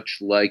too much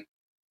like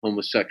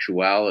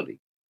homosexuality.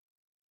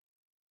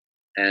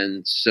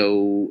 And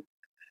so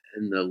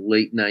in the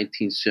late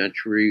 19th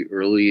century,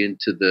 early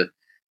into the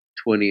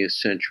 20th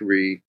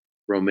century,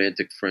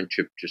 romantic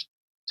friendship just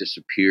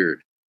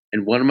disappeared.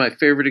 And one of my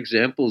favorite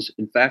examples,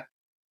 in fact,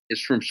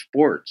 is from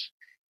sports.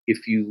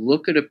 If you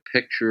look at a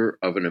picture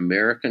of an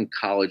American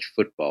college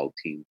football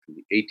team from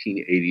the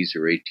 1880s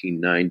or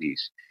 1890s,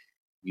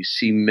 you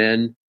see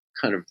men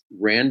kind of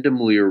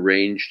randomly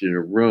arranged in a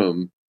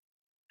room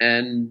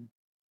and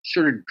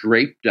sort of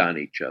draped on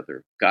each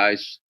other.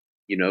 Guys,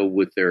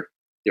 with their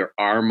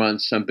arm on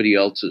somebody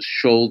else's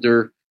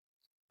shoulder,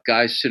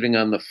 guys sitting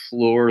on the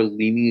floor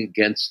leaning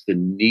against the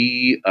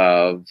knee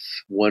of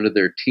one of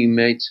their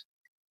teammates.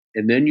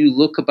 And then you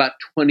look about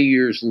 20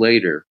 years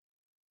later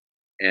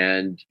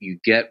and you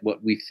get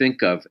what we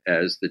think of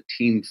as the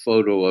team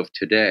photo of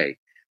today,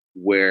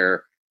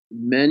 where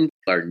men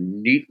are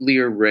neatly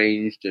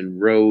arranged in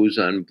rows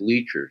on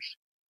bleachers,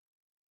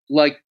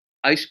 like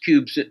ice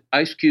cubes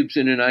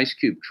in an ice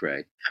cube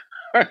tray.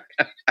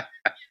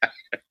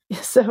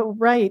 So,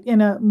 right,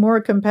 in a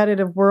more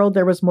competitive world,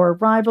 there was more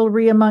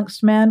rivalry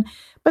amongst men.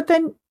 But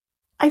then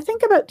I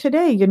think about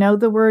today,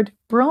 the word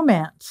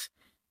bromance.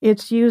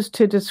 It's used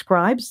to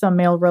describe some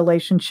male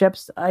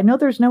relationships. I know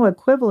there's no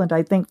equivalent,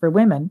 I think, for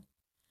women.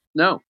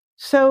 No.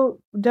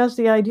 So does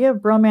the idea of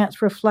bromance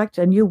reflect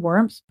a new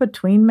warmth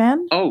between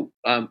men? Oh,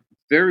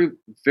 very,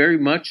 very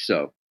much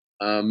so.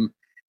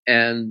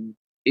 And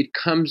it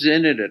comes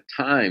in at a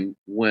time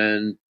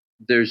when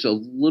there's a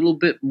little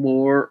bit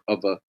more of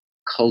a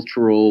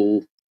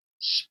cultural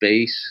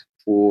space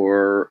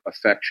for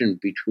affection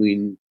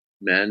between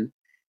men.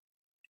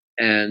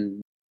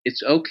 And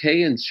it's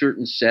okay in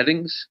certain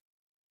settings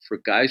for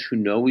guys who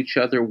know each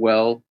other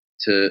well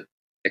to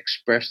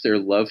express their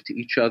love to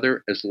each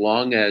other, as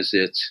long as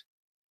it's,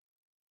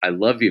 I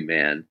love you,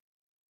 man,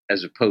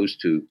 as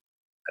opposed to,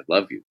 I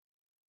love you.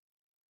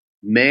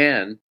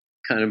 Man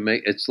kind of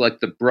it's like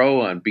the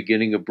bro on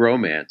beginning of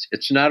bromance.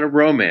 It's not a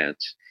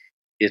romance.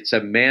 It's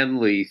a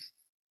manly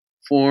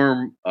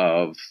form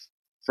of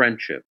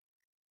friendship.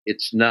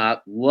 It's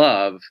not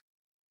love.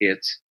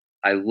 It's,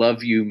 I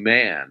love you,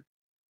 man.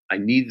 I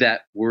need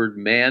that word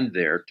man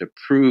there to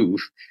prove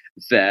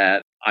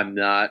that I'm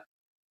not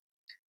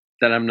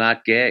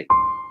gay,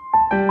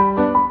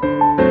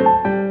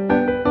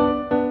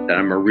 that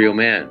I'm a real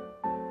man.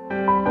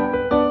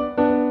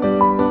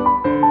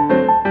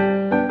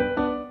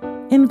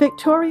 In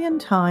Victorian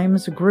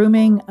times,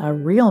 grooming a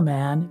real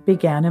man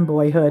began in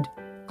boyhood.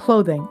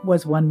 Clothing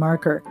was one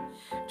marker.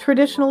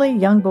 Traditionally,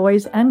 young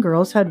boys and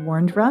girls had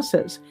worn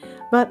dresses,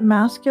 but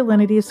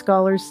masculinity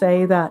scholars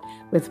say that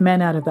with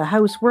men out of the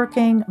house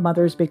working,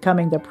 mothers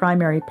becoming the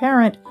primary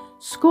parent,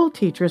 school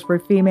teachers were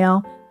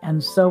female,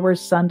 and so were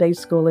Sunday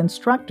school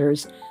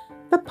instructors.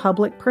 The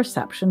public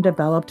perception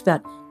developed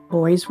that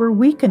boys were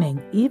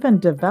weakening, even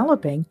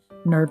developing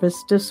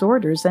nervous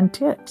disorders and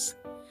tics.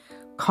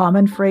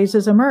 Common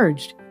phrases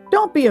emerged: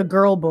 "Don't be a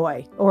girl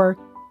boy," or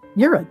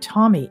 "You're a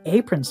Tommy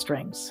apron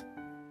strings."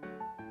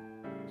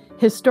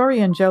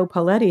 Historian Joe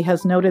Paletti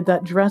has noted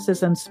that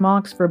dresses and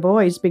smocks for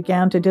boys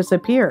began to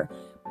disappear.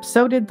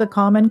 So did the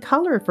common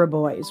color for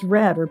boys,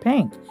 red or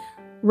pink.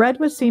 Red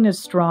was seen as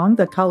strong,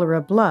 the color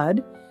of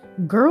blood.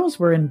 Girls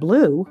were in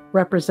blue,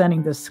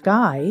 representing the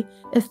sky,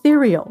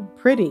 ethereal,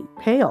 pretty,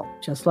 pale,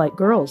 just like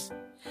girls.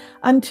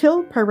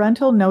 Until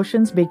parental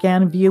notions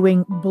began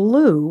viewing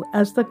blue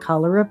as the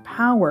color of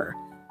power,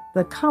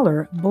 the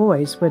color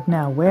boys would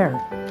now wear.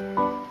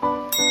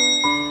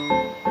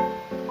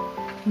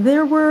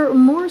 There were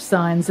more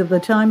signs of the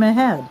time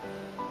ahead,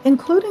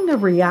 including a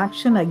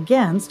reaction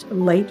against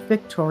late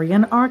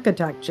Victorian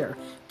architecture.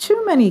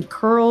 Too many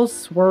curls,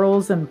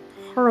 swirls, and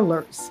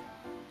parlors.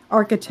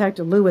 Architect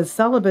Louis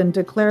Sullivan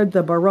declared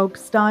the Baroque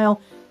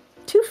style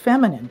too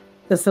feminine.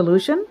 The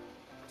solution?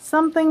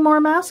 Something more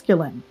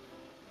masculine.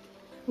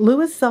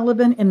 Louis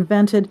Sullivan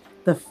invented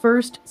the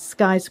first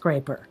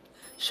skyscraper,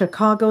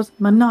 Chicago's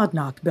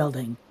Monadnock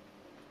Building.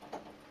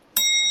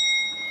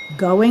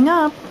 Going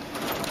up.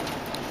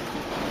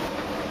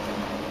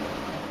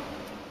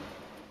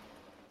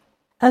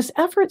 As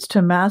efforts to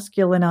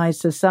masculinize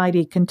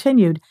society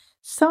continued,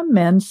 some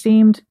men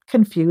seemed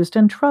confused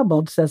and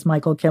troubled, says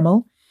Michael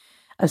Kimmel.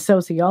 A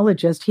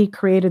sociologist, he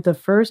created the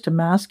first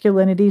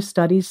masculinity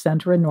studies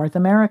center in North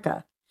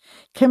America.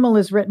 Kimmel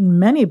has written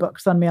many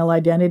books on male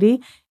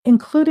identity,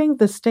 including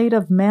The State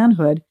of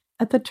Manhood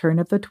at the turn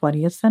of the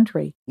 20th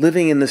century.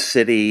 Living in the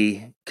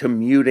city,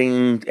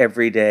 commuting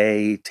every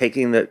day,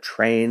 taking the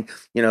train,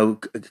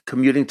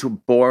 commuting to a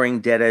boring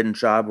dead-end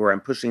job where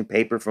I'm pushing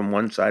paper from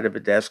one side of a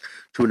desk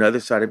to another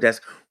side of a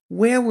desk.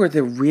 Where were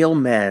the real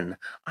men?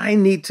 I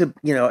need to,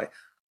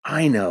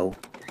 I know.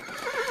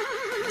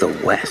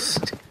 The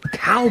West.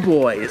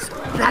 Cowboys.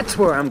 That's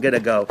where I'm going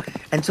to go.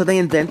 And so they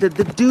invented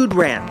the Dude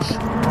Ranch.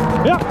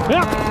 Yep.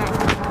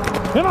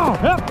 Come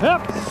on,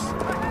 yep.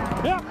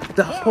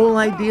 The whole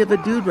idea of a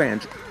Dude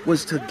Ranch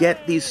was to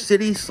get these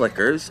city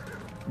slickers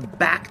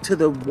back to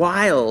the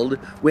wild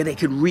where they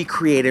could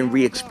recreate and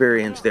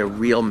re-experience their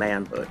real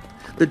manhood.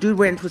 The Dude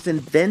Ranch was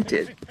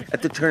invented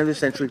at the turn of the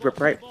century for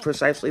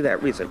precisely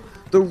that reason.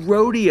 The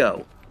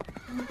rodeo,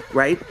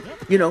 right?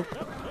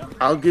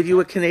 I'll give you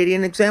a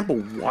Canadian example.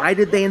 Why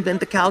did they invent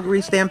the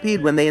Calgary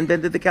Stampede when they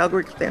invented the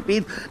Calgary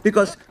Stampede?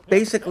 Because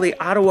basically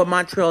Ottawa,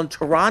 Montreal, and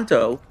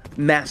Toronto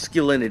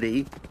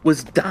masculinity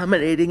was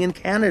dominating in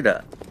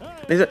Canada.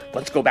 They said,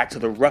 let's go back to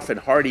the rough and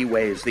hardy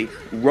ways, the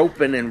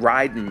roping and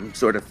riding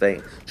sort of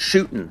thing,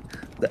 shooting.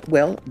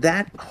 Well,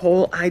 that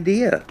whole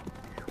idea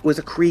was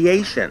a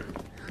creation.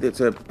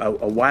 It's a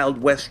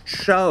Wild West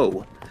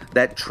show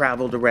that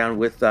traveled around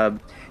with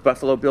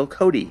Buffalo Bill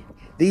Cody.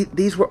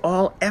 These were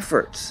all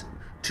efforts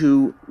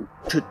to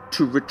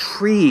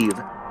retrieve.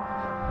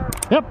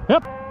 Yep.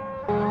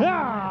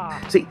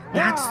 Yeah. See,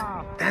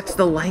 that's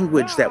the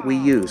language that we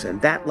use,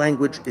 and that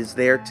language is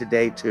there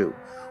today too.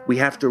 We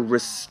have to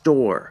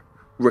restore,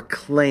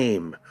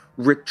 reclaim,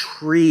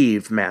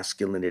 retrieve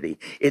masculinity.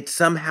 It's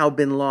somehow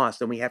been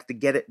lost, and we have to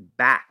get it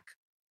back,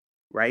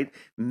 right?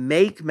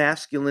 Make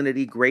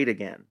masculinity great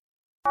again.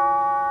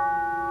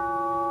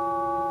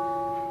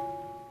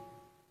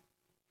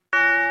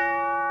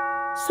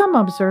 Some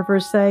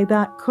observers say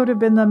that could have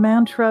been the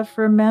mantra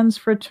for men's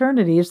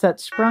fraternities that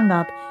sprung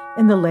up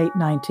in the late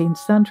 19th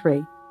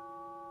century.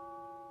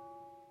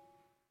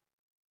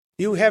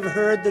 You have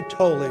heard the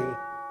tolling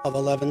of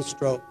 11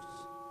 strokes.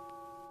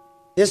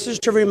 This is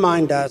to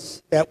remind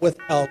us that with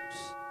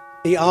Elks,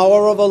 the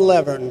hour of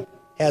 11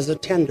 has a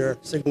tender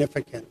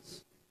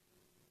significance.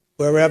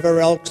 Wherever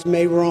Elks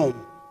may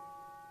roam,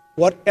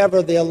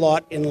 whatever their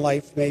lot in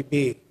life may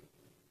be,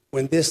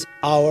 when this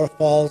hour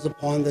falls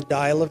upon the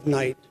dial of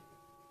night,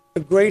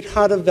 the great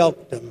heart of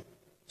Elkdom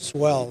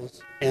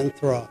swells and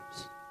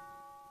throbs.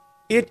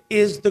 It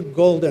is the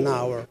golden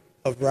hour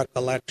of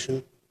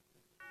recollection,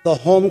 the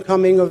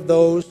homecoming of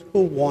those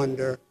who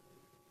wander,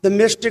 the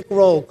mystic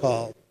roll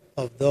call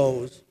of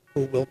those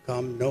who will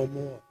come no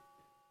more.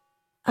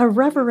 A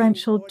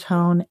reverential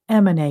tone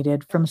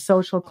emanated from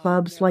social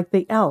clubs like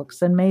the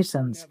Elks and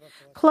Masons,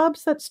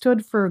 clubs that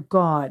stood for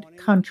God,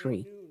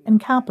 country, and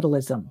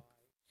capitalism.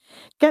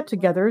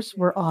 Get-togethers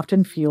were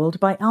often fueled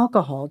by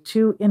alcohol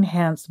to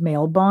enhance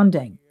male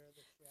bonding.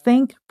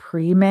 Think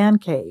pre-man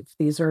cave,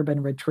 these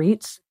urban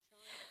retreats.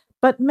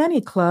 But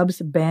many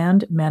clubs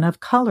banned men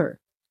of color.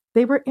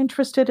 They were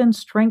interested in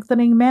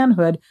strengthening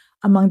manhood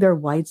among their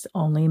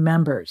whites-only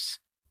members.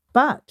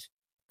 But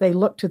they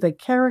looked to the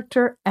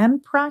character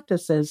and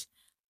practices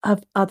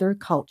of other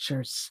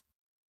cultures.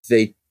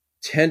 They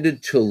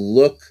tended to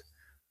look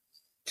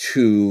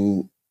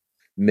to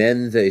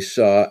men they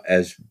saw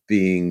as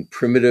being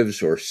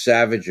primitives or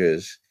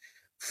savages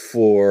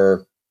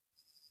for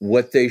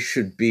what they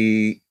should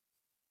be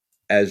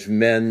as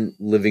men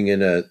living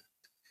in a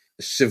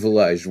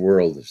civilized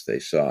world as they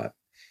saw it.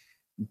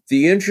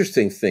 The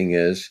interesting thing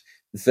is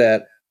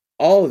that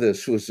all of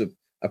this was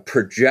a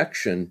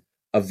projection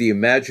of the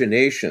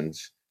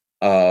imaginations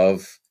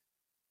of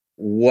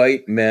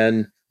white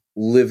men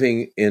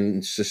living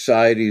in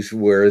societies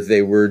where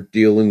they were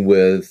dealing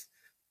with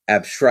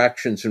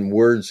abstractions and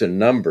words and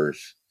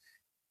numbers.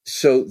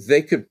 So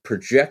they could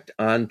project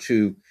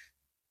onto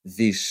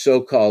these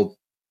so-called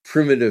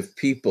primitive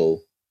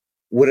people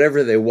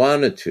whatever they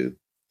wanted to.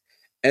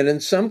 And in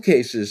some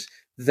cases,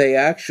 they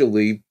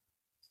actually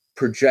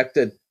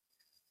projected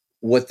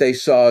what they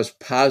saw as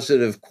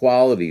positive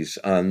qualities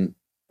on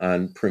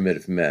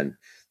primitive men,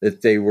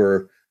 that they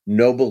were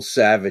noble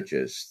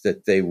savages,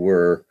 that they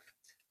were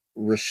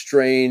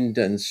restrained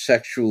and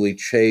sexually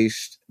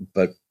chaste,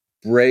 but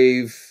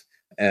brave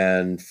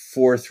and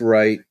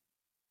forthright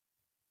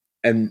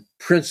and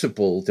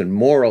principled and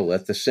moral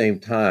at the same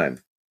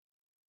time.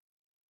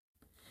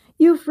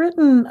 You've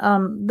written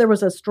there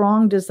was a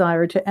strong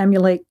desire to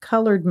emulate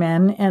colored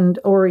men and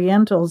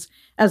Orientals,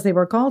 as they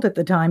were called at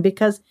the time,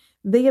 because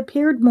they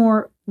appeared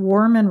more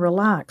warm and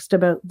relaxed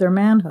about their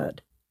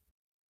manhood.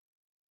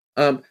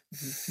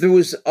 There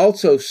was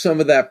also some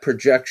of that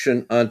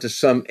projection onto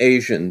some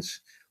Asians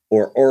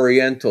or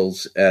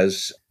Orientals,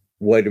 as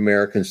white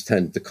Americans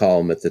tended to call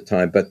them at the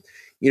time. But,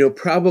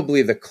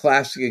 probably the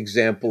classic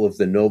example of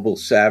the noble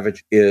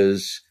savage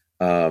is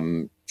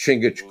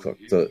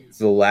Chingachgook,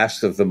 the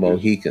last of the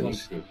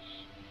Mohicans.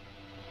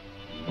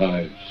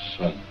 My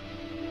son,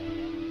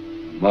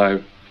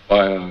 my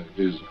fire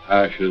is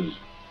ashes,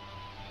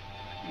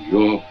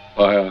 your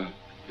fire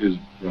is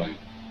bright.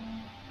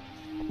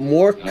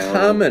 More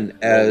common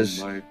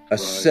as a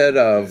set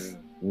of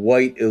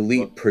white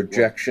elite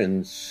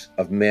projections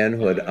of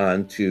manhood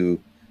onto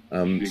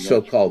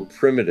so-called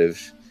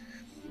primitives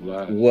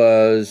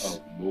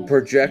was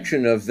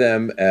projection of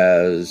them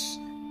as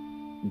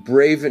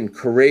brave and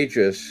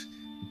courageous,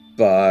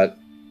 but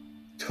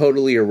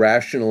totally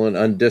irrational and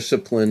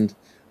undisciplined,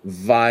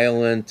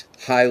 violent,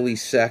 highly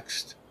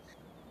sexed,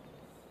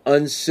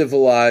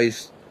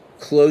 uncivilized,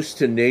 close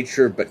to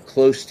nature but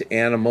close to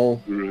animal.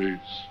 Great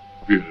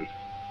Spirit,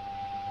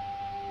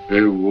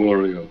 a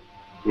warrior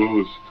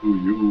goes to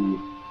you,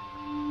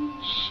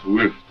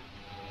 swift,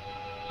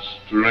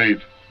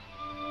 straight,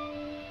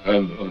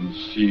 and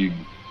unseen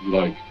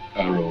like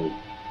arrow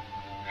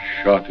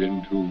shot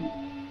into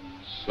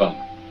sun.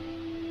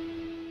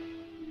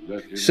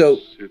 So,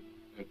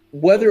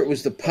 whether it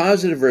was the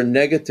positive or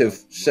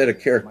negative set of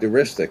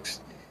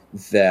characteristics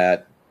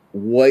that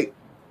white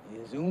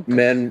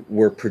men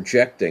were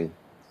projecting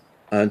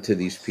onto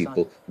these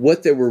people,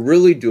 what they were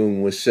really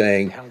doing was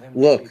saying,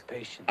 look,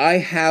 I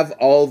have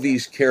all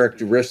these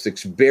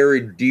characteristics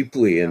buried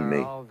deeply in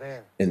me,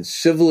 and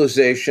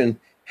civilization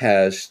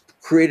has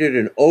created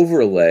an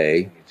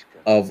overlay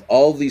of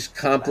all these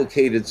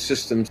complicated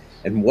systems,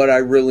 and what I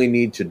really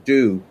need to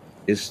do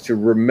is to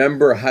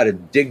remember how to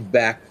dig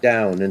back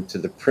down into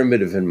the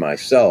primitive in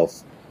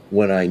myself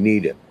when I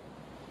need it.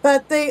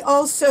 But they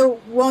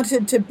also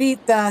wanted to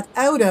beat that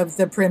out of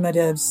the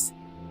primitives.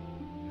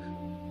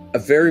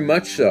 Very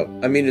much so.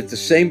 I mean, at the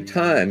same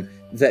time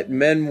that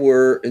men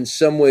were in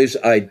some ways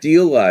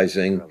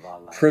idealizing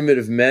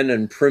primitive men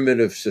and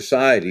primitive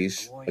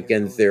societies,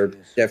 again, their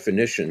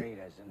definition,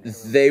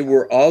 they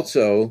were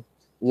also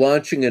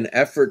launching an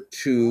effort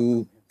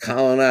to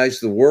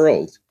colonize the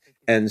world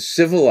and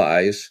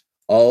civilize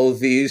all of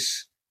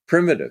these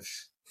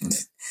primitives.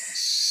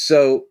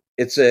 So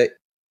it's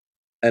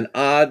an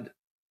odd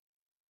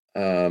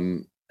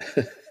an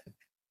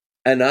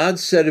odd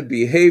set of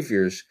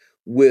behaviors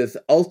with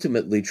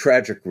ultimately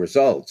tragic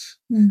results,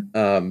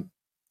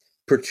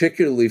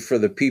 particularly for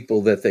the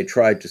people that they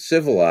tried to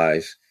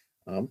civilize,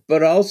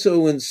 but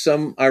also in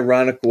some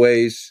ironic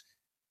ways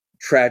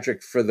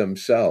tragic for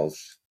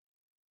themselves.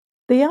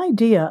 The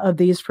idea of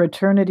these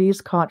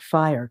fraternities caught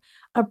fire,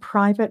 a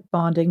private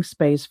bonding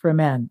space for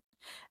men.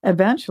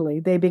 Eventually,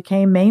 they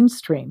became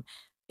mainstream,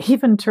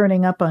 even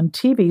turning up on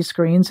TV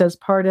screens as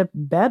part of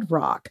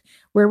Bedrock,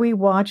 where we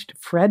watched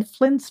Fred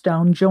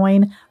Flintstone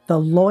join the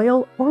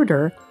Loyal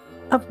Order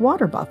of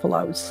Water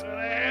Buffaloes.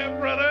 Hey,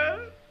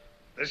 brother,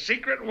 the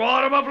secret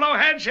water buffalo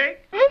handshake.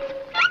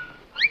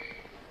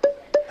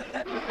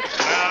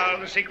 Now,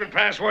 the secret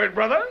password,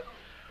 brother.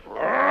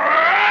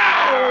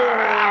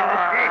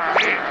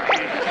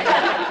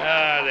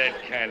 That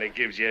kind of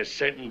gives you a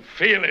certain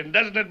feeling,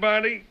 doesn't it,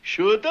 Barney?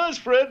 Sure does,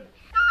 Fred.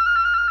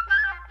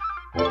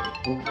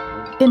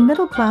 In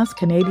middle-class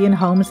Canadian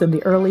homes in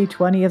the early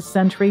 20th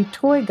century,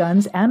 toy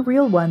guns and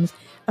real ones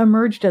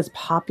emerged as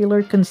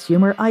popular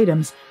consumer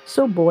items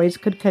so boys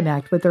could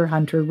connect with their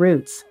hunter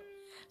roots.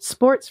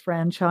 Sports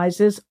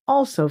franchises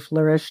also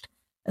flourished,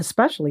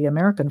 especially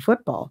American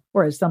football,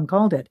 or as some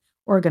called it,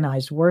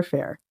 organized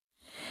warfare.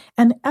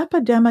 An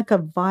epidemic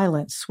of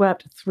violence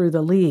swept through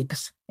the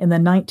leagues. In the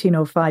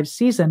 1905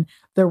 season,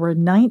 there were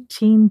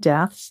 19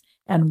 deaths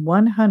and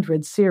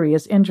 100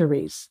 serious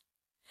injuries.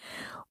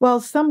 While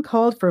some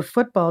called for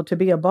football to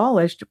be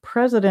abolished,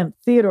 President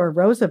Theodore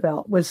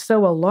Roosevelt was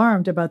so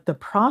alarmed about the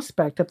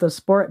prospect of the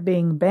sport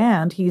being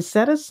banned, he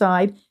set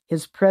aside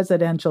his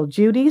presidential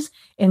duties,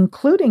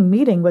 including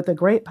meeting with the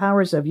great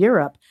powers of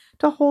Europe,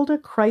 to hold a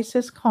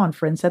crisis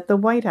conference at the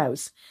White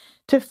House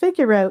to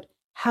figure out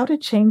how to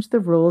change the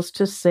rules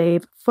to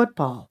save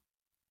football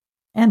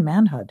and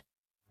manhood.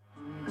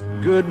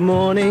 Good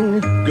morning,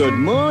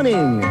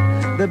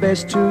 the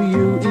best to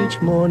you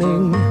each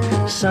morning.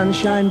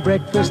 Sunshine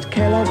breakfast,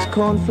 Kellogg's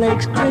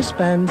cornflakes, crisp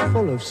and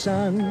full of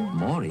sun.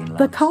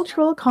 The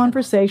cultural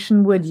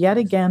conversation would yet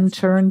again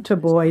turn to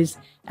boys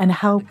and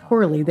how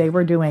poorly they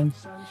were doing.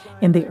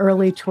 In the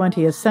early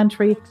 20th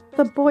century,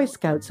 the Boy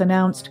Scouts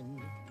announced,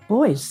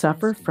 "Boys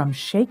suffer from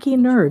shaky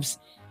nerves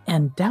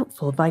and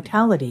doubtful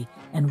vitality,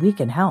 and we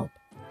can help."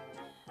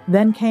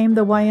 Then came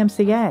the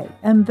YMCA,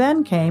 and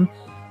then came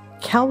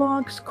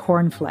Kellogg's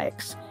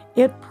Cornflakes.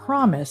 It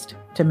promised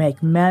to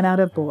make men out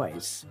of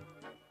boys.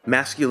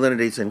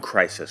 Masculinity's in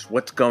crisis.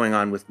 What's going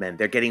on with men?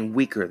 They're getting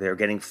weaker. They're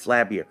getting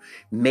flabbier.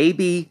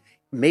 Maybe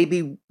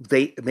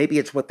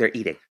it's what they're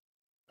eating.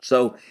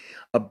 So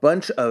a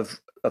bunch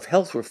of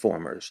health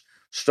reformers,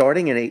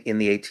 starting in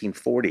the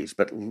 1840s,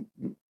 but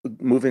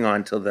moving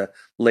on to the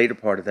later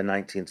part of the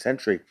 19th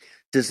century,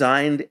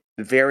 designed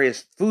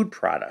various food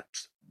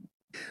products.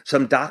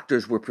 Some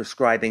doctors were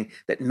prescribing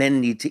that men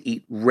need to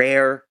eat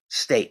rare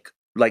steak,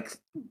 like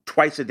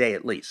twice a day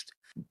at least.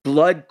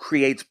 Blood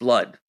creates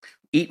blood.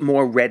 Eat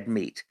more red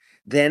meat.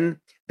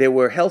 Then There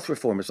were health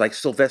reformers like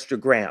Sylvester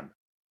Graham,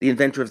 the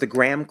inventor of the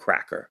graham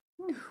cracker.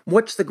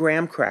 What's the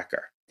graham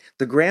cracker?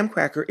 The graham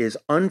cracker is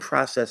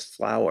unprocessed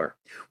flour,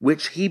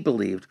 which he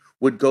believed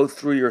would go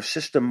through your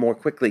system more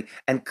quickly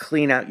and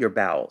clean out your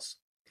bowels.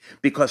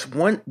 Because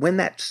when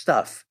that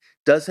stuff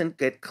doesn't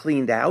get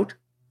cleaned out,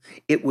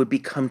 it would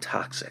become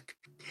toxic.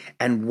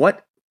 And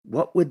what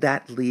would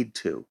that lead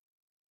to?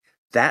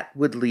 That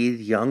would lead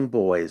young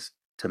boys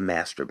to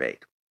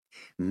masturbate.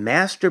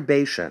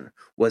 Masturbation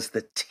was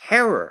the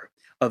terror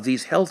of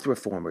these health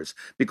reformers,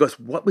 because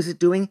what was it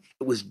doing?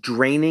 It was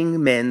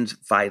draining men's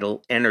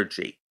vital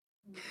energy.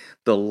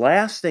 The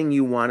last thing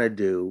you want to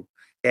do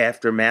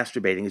after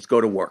masturbating is go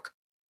to work.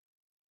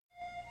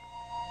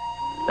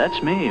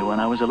 That's me when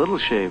I was a little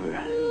shaver.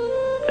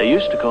 They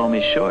used to call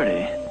me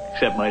Shorty,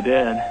 except my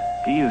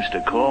dad, he used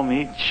to call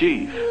me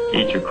Chief.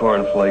 Eat your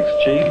cornflakes,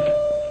 Chief.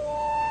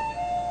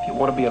 If you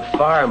want to be a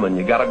fireman,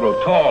 you gotta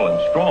grow tall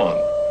and strong.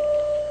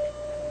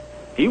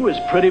 He was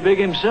pretty big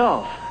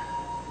himself.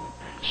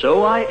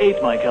 So I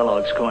ate my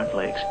Kellogg's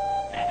cornflakes.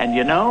 And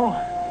you know,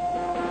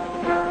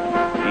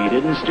 he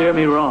didn't steer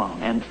me wrong.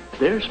 And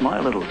there's my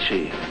little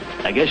Chief.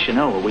 I guess you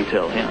know what we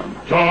tell him.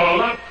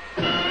 Tall up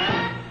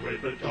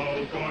with the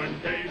tall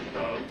corn taste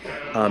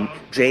of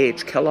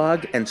J.H.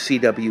 Kellogg and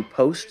C.W.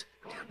 Post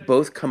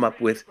both come up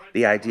with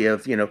the idea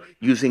of,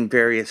 using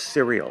various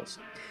cereals.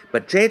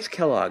 But J.H.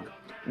 Kellogg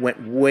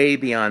went way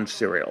beyond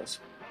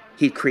cereals.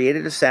 He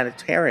created a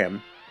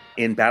sanitarium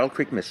in Battle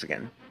Creek,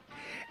 Michigan,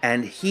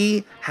 and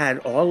he had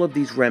all of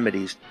these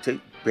remedies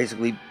to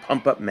basically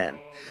pump up men.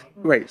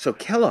 Right, so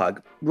Kellogg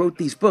wrote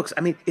these books.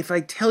 I mean, if I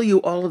tell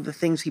you all of the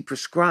things he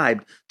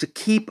prescribed to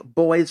keep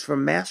boys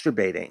from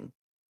masturbating,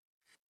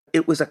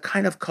 it was a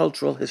kind of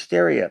cultural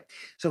hysteria.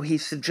 So he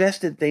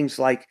suggested things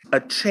like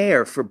a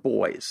chair for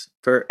boys,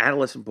 for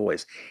adolescent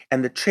boys.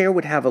 And the chair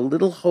would have a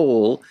little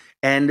hole,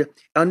 and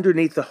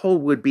underneath the hole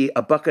would be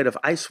a bucket of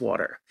ice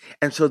water.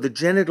 And so the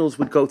genitals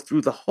would go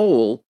through the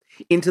hole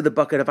into the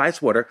bucket of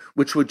ice water,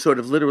 which would sort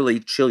of literally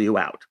chill you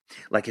out.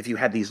 Like if you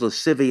had these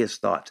lascivious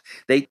thoughts.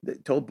 They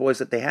told boys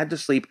that they had to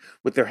sleep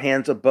with their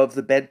hands above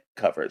the bed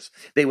covers.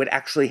 They would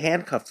actually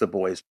handcuff the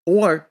boys.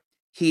 Or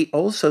he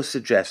also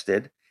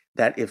suggested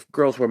that if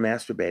girls were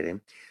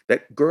masturbating,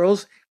 that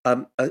girls,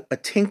 a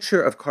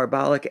tincture of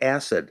carbolic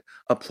acid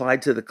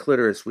applied to the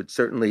clitoris would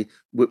certainly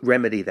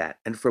remedy that.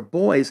 And for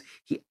boys,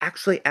 he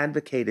actually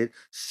advocated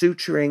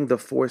suturing the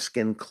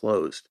foreskin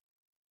closed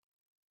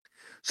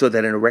so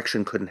that an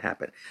erection couldn't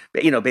happen.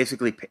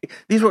 Basically,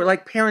 these were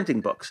like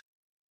parenting books.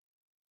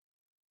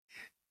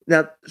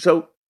 Now,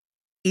 so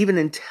even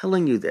in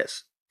telling you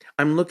this,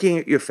 I'm looking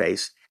at your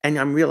face and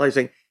I'm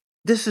realizing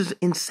this is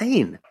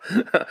insane.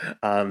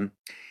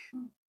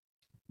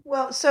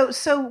 Well,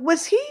 so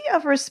was he a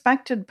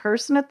respected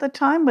person at the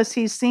time? Was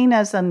he seen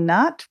as a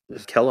nut?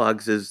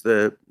 Kellogg's is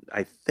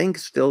I think,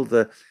 still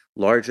the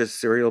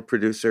largest cereal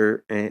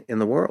producer in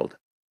the world.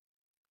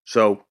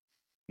 So,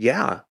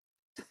 yeah.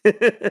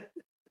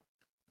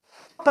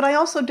 But I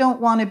also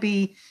don't want to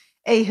be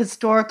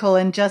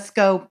ahistorical and just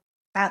go,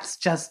 that's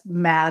just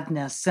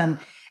madness.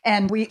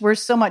 And we're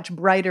so much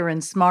brighter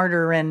and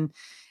smarter and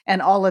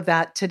all of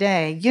that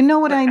today. You know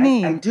what I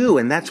mean? I do.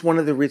 And that's one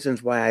of the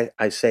reasons why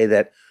I say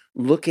that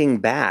looking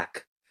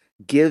back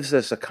gives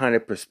us a kind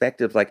of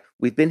perspective like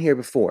we've been here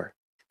before.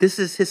 This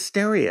is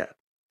hysteria.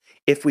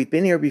 If we've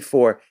been here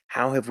before,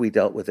 how have we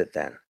dealt with it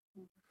then?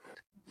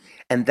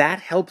 And that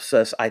helps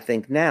us, I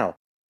think, now.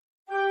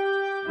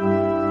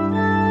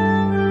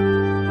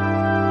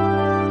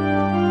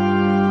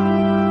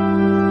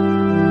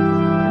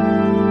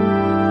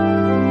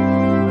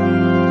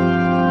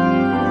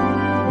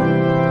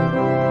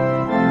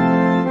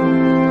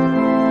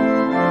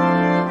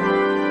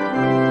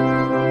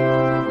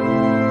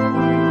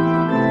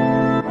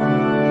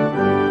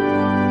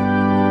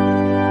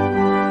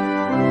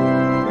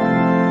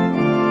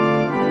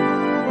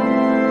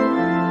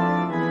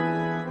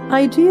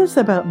 Ideas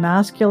about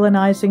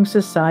masculinizing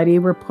society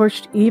were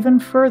pushed even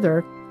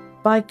further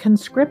by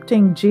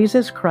conscripting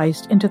Jesus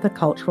Christ into the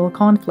cultural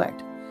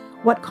conflict.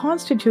 What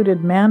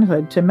constituted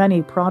manhood to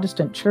many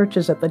Protestant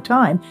churches at the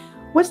time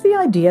was the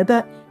idea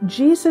that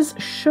Jesus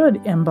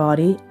should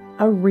embody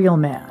a real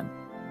man.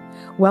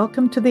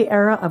 Welcome to the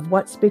era of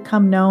what's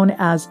become known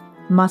as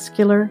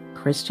muscular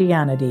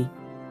Christianity.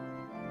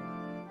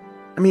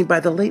 I mean, by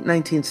the late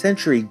 19th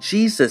century,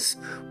 Jesus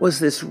was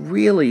this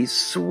really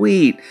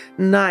sweet,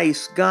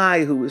 nice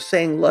guy who was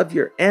saying, love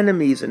your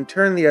enemies and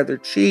turn the other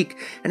cheek.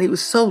 And he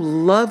was so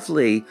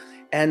lovely.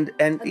 And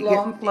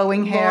long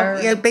flowing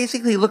hair. Yeah,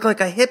 basically looked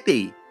like a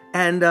hippie.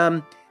 And,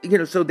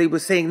 so they were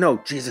saying, no,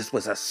 Jesus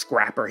was a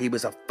scrapper. He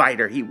was a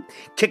fighter. He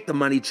kicked the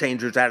money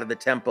changers out of the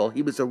temple.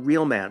 He was a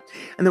real man.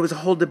 And there was a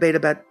whole debate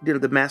about,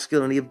 the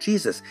masculinity of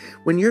Jesus.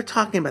 When you're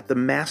talking about the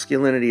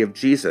masculinity of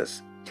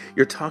Jesus,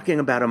 you're talking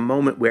about a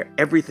moment where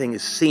everything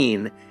is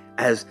seen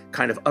as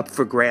kind of up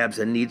for grabs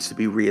and needs to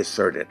be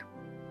reasserted.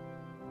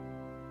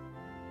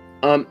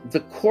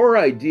 The core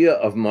idea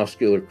of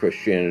muscular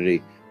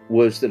Christianity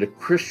was that a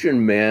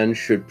Christian man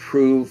should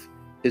prove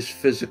his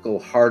physical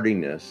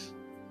hardiness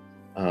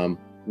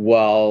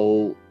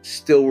while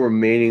still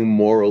remaining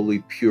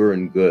morally pure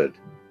and good.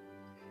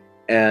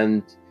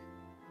 And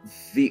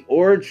the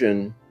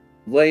origin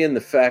lay in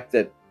the fact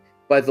that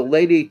by the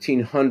late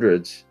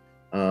 1800s,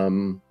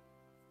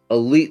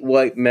 elite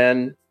white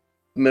men,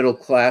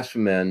 middle-class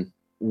men,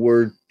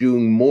 were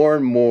doing more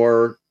and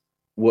more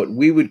what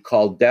we would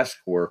call desk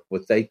work,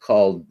 what they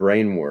called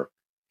brain work.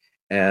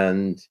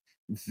 And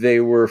they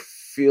were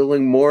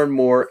feeling more and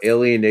more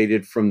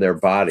alienated from their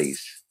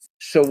bodies.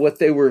 So what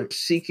they were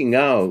seeking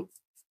out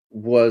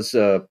was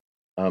a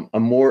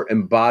more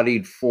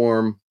embodied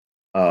form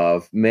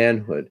of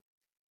manhood.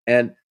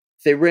 And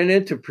they ran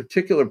into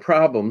particular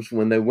problems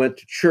when they went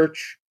to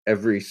church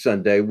every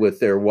Sunday with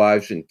their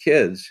wives and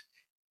kids.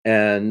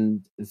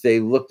 And they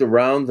looked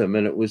around them,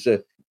 and it was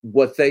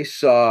what they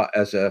saw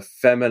as a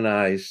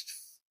feminized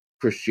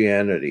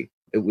Christianity.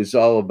 It was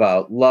all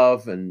about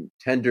love and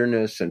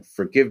tenderness and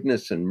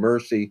forgiveness and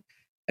mercy.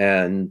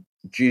 And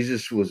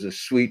Jesus was a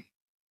sweet,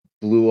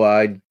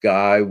 blue-eyed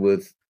guy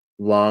with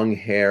long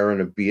hair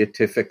and a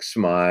beatific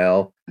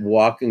smile,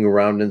 walking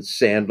around in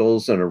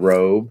sandals and a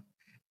robe.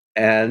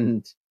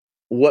 And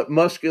what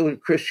muscular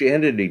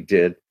Christianity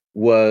did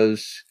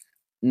was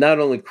not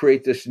only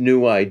create this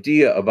new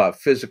idea about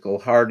physical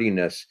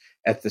hardiness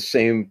at the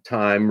same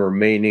time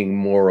remaining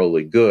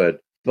morally good,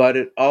 but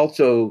it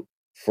also,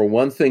 for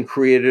one thing,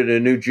 created a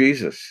new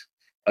Jesus,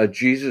 a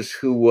Jesus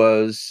who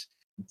was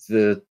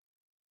the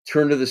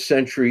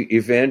turn-of-the-century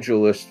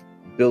evangelist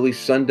Billy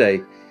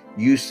Sunday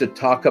used to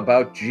talk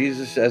about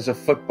Jesus as a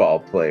football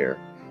player.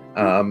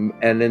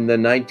 And in the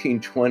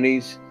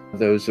 1920s,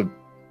 there was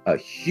a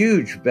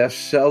huge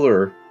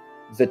bestseller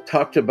that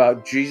talked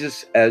about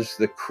Jesus as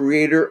the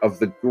creator of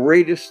the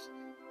greatest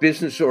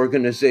business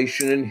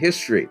organization in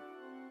history.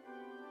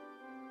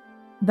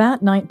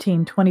 That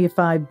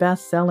 1925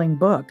 best-selling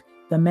book,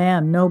 The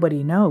Man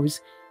Nobody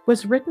Knows,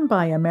 was written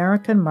by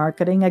American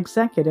marketing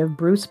executive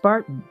Bruce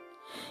Barton.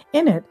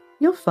 In it,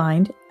 you'll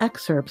find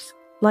excerpts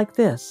like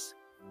this.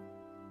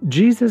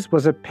 Jesus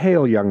was a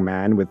pale young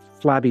man with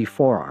flabby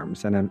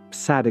forearms and a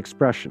sad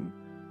expression.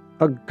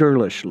 A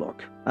girlish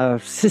look, a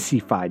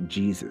sissified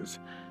Jesus.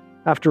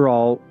 After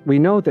all, we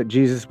know that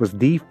Jesus was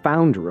the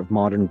founder of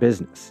modern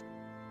business.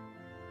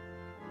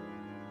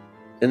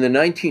 In the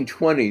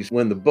 1920s,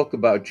 when the book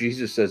about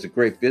Jesus as a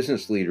great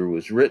business leader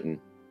was written,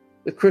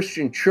 the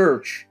Christian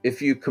church,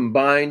 if you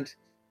combined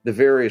the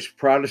various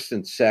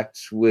Protestant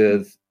sects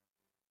with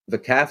the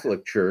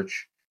Catholic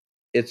Church,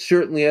 it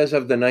certainly, as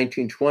of the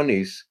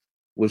 1920s,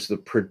 was the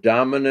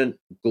predominant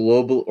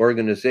global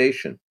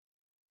organization.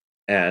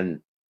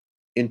 And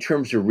in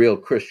terms of real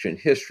Christian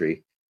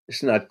history,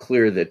 it's not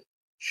clear that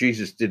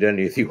Jesus did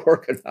any of the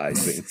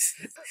organizing.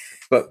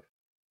 But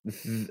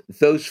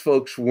those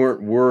folks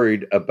weren't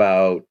worried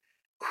about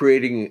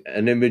creating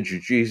an image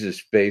of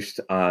Jesus based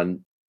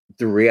on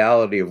the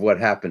reality of what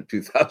happened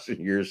 2,000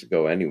 years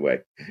ago anyway.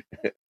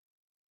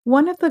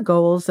 One of the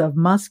goals of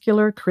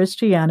muscular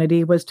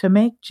Christianity was to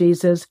make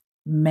Jesus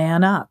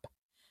man up,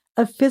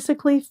 a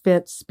physically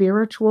fit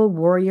spiritual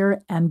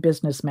warrior and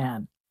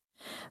businessman.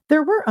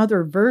 There were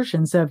other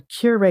versions of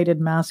curated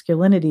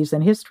masculinities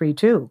in history,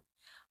 too.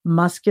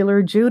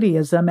 Muscular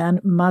Judaism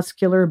and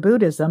muscular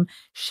Buddhism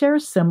share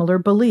similar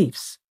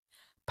beliefs.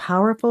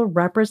 Powerful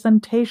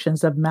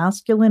representations of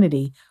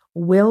masculinity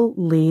will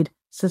lead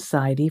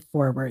society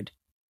forward.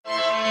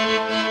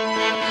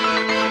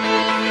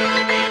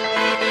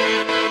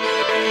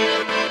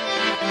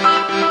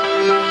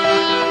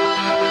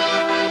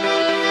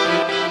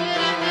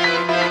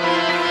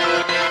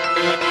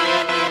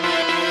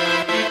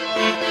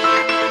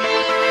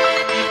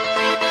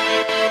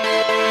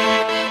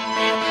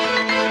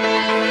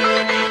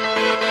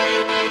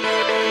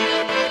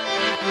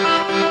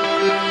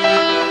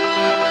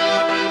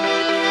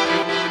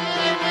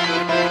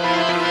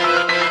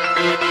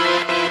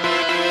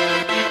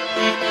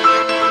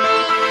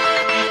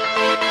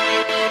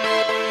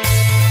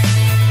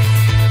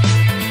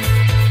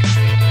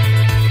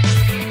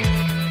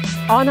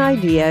 On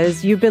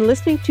Ideas, you've been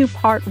listening to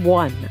Part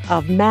 1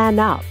 of Man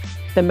Up,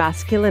 the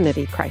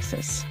Masculinity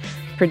Crisis,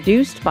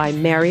 produced by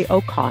Mary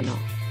O'Connell.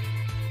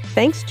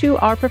 Thanks to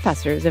our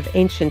professors of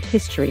ancient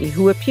history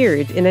who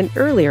appeared in an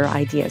earlier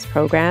Ideas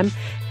program,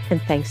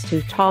 and thanks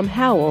to Tom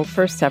Howell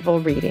for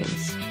several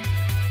readings.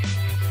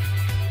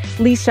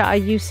 Lisa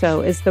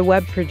Ayuso is the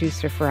web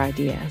producer for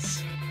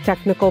Ideas.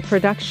 Technical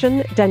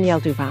production,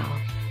 Danielle Duval.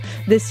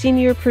 The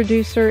senior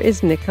producer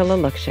is Nicola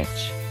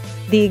Lukšić.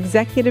 The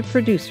executive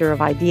producer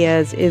of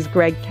Ideas is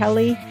Greg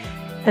Kelly,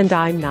 and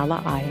I'm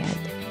Nala Ayed.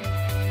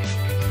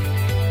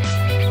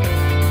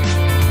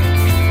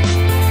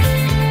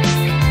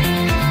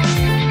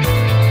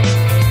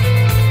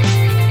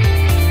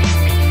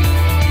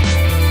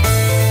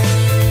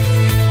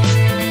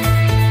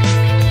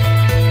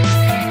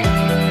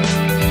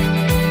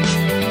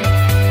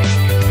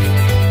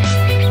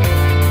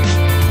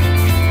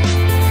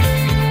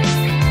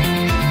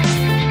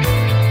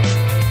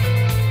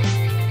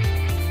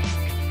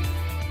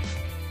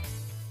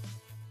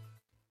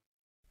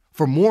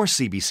 For more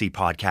CBC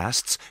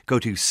podcasts, go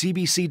to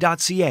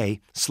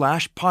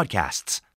cbc.ca/podcasts.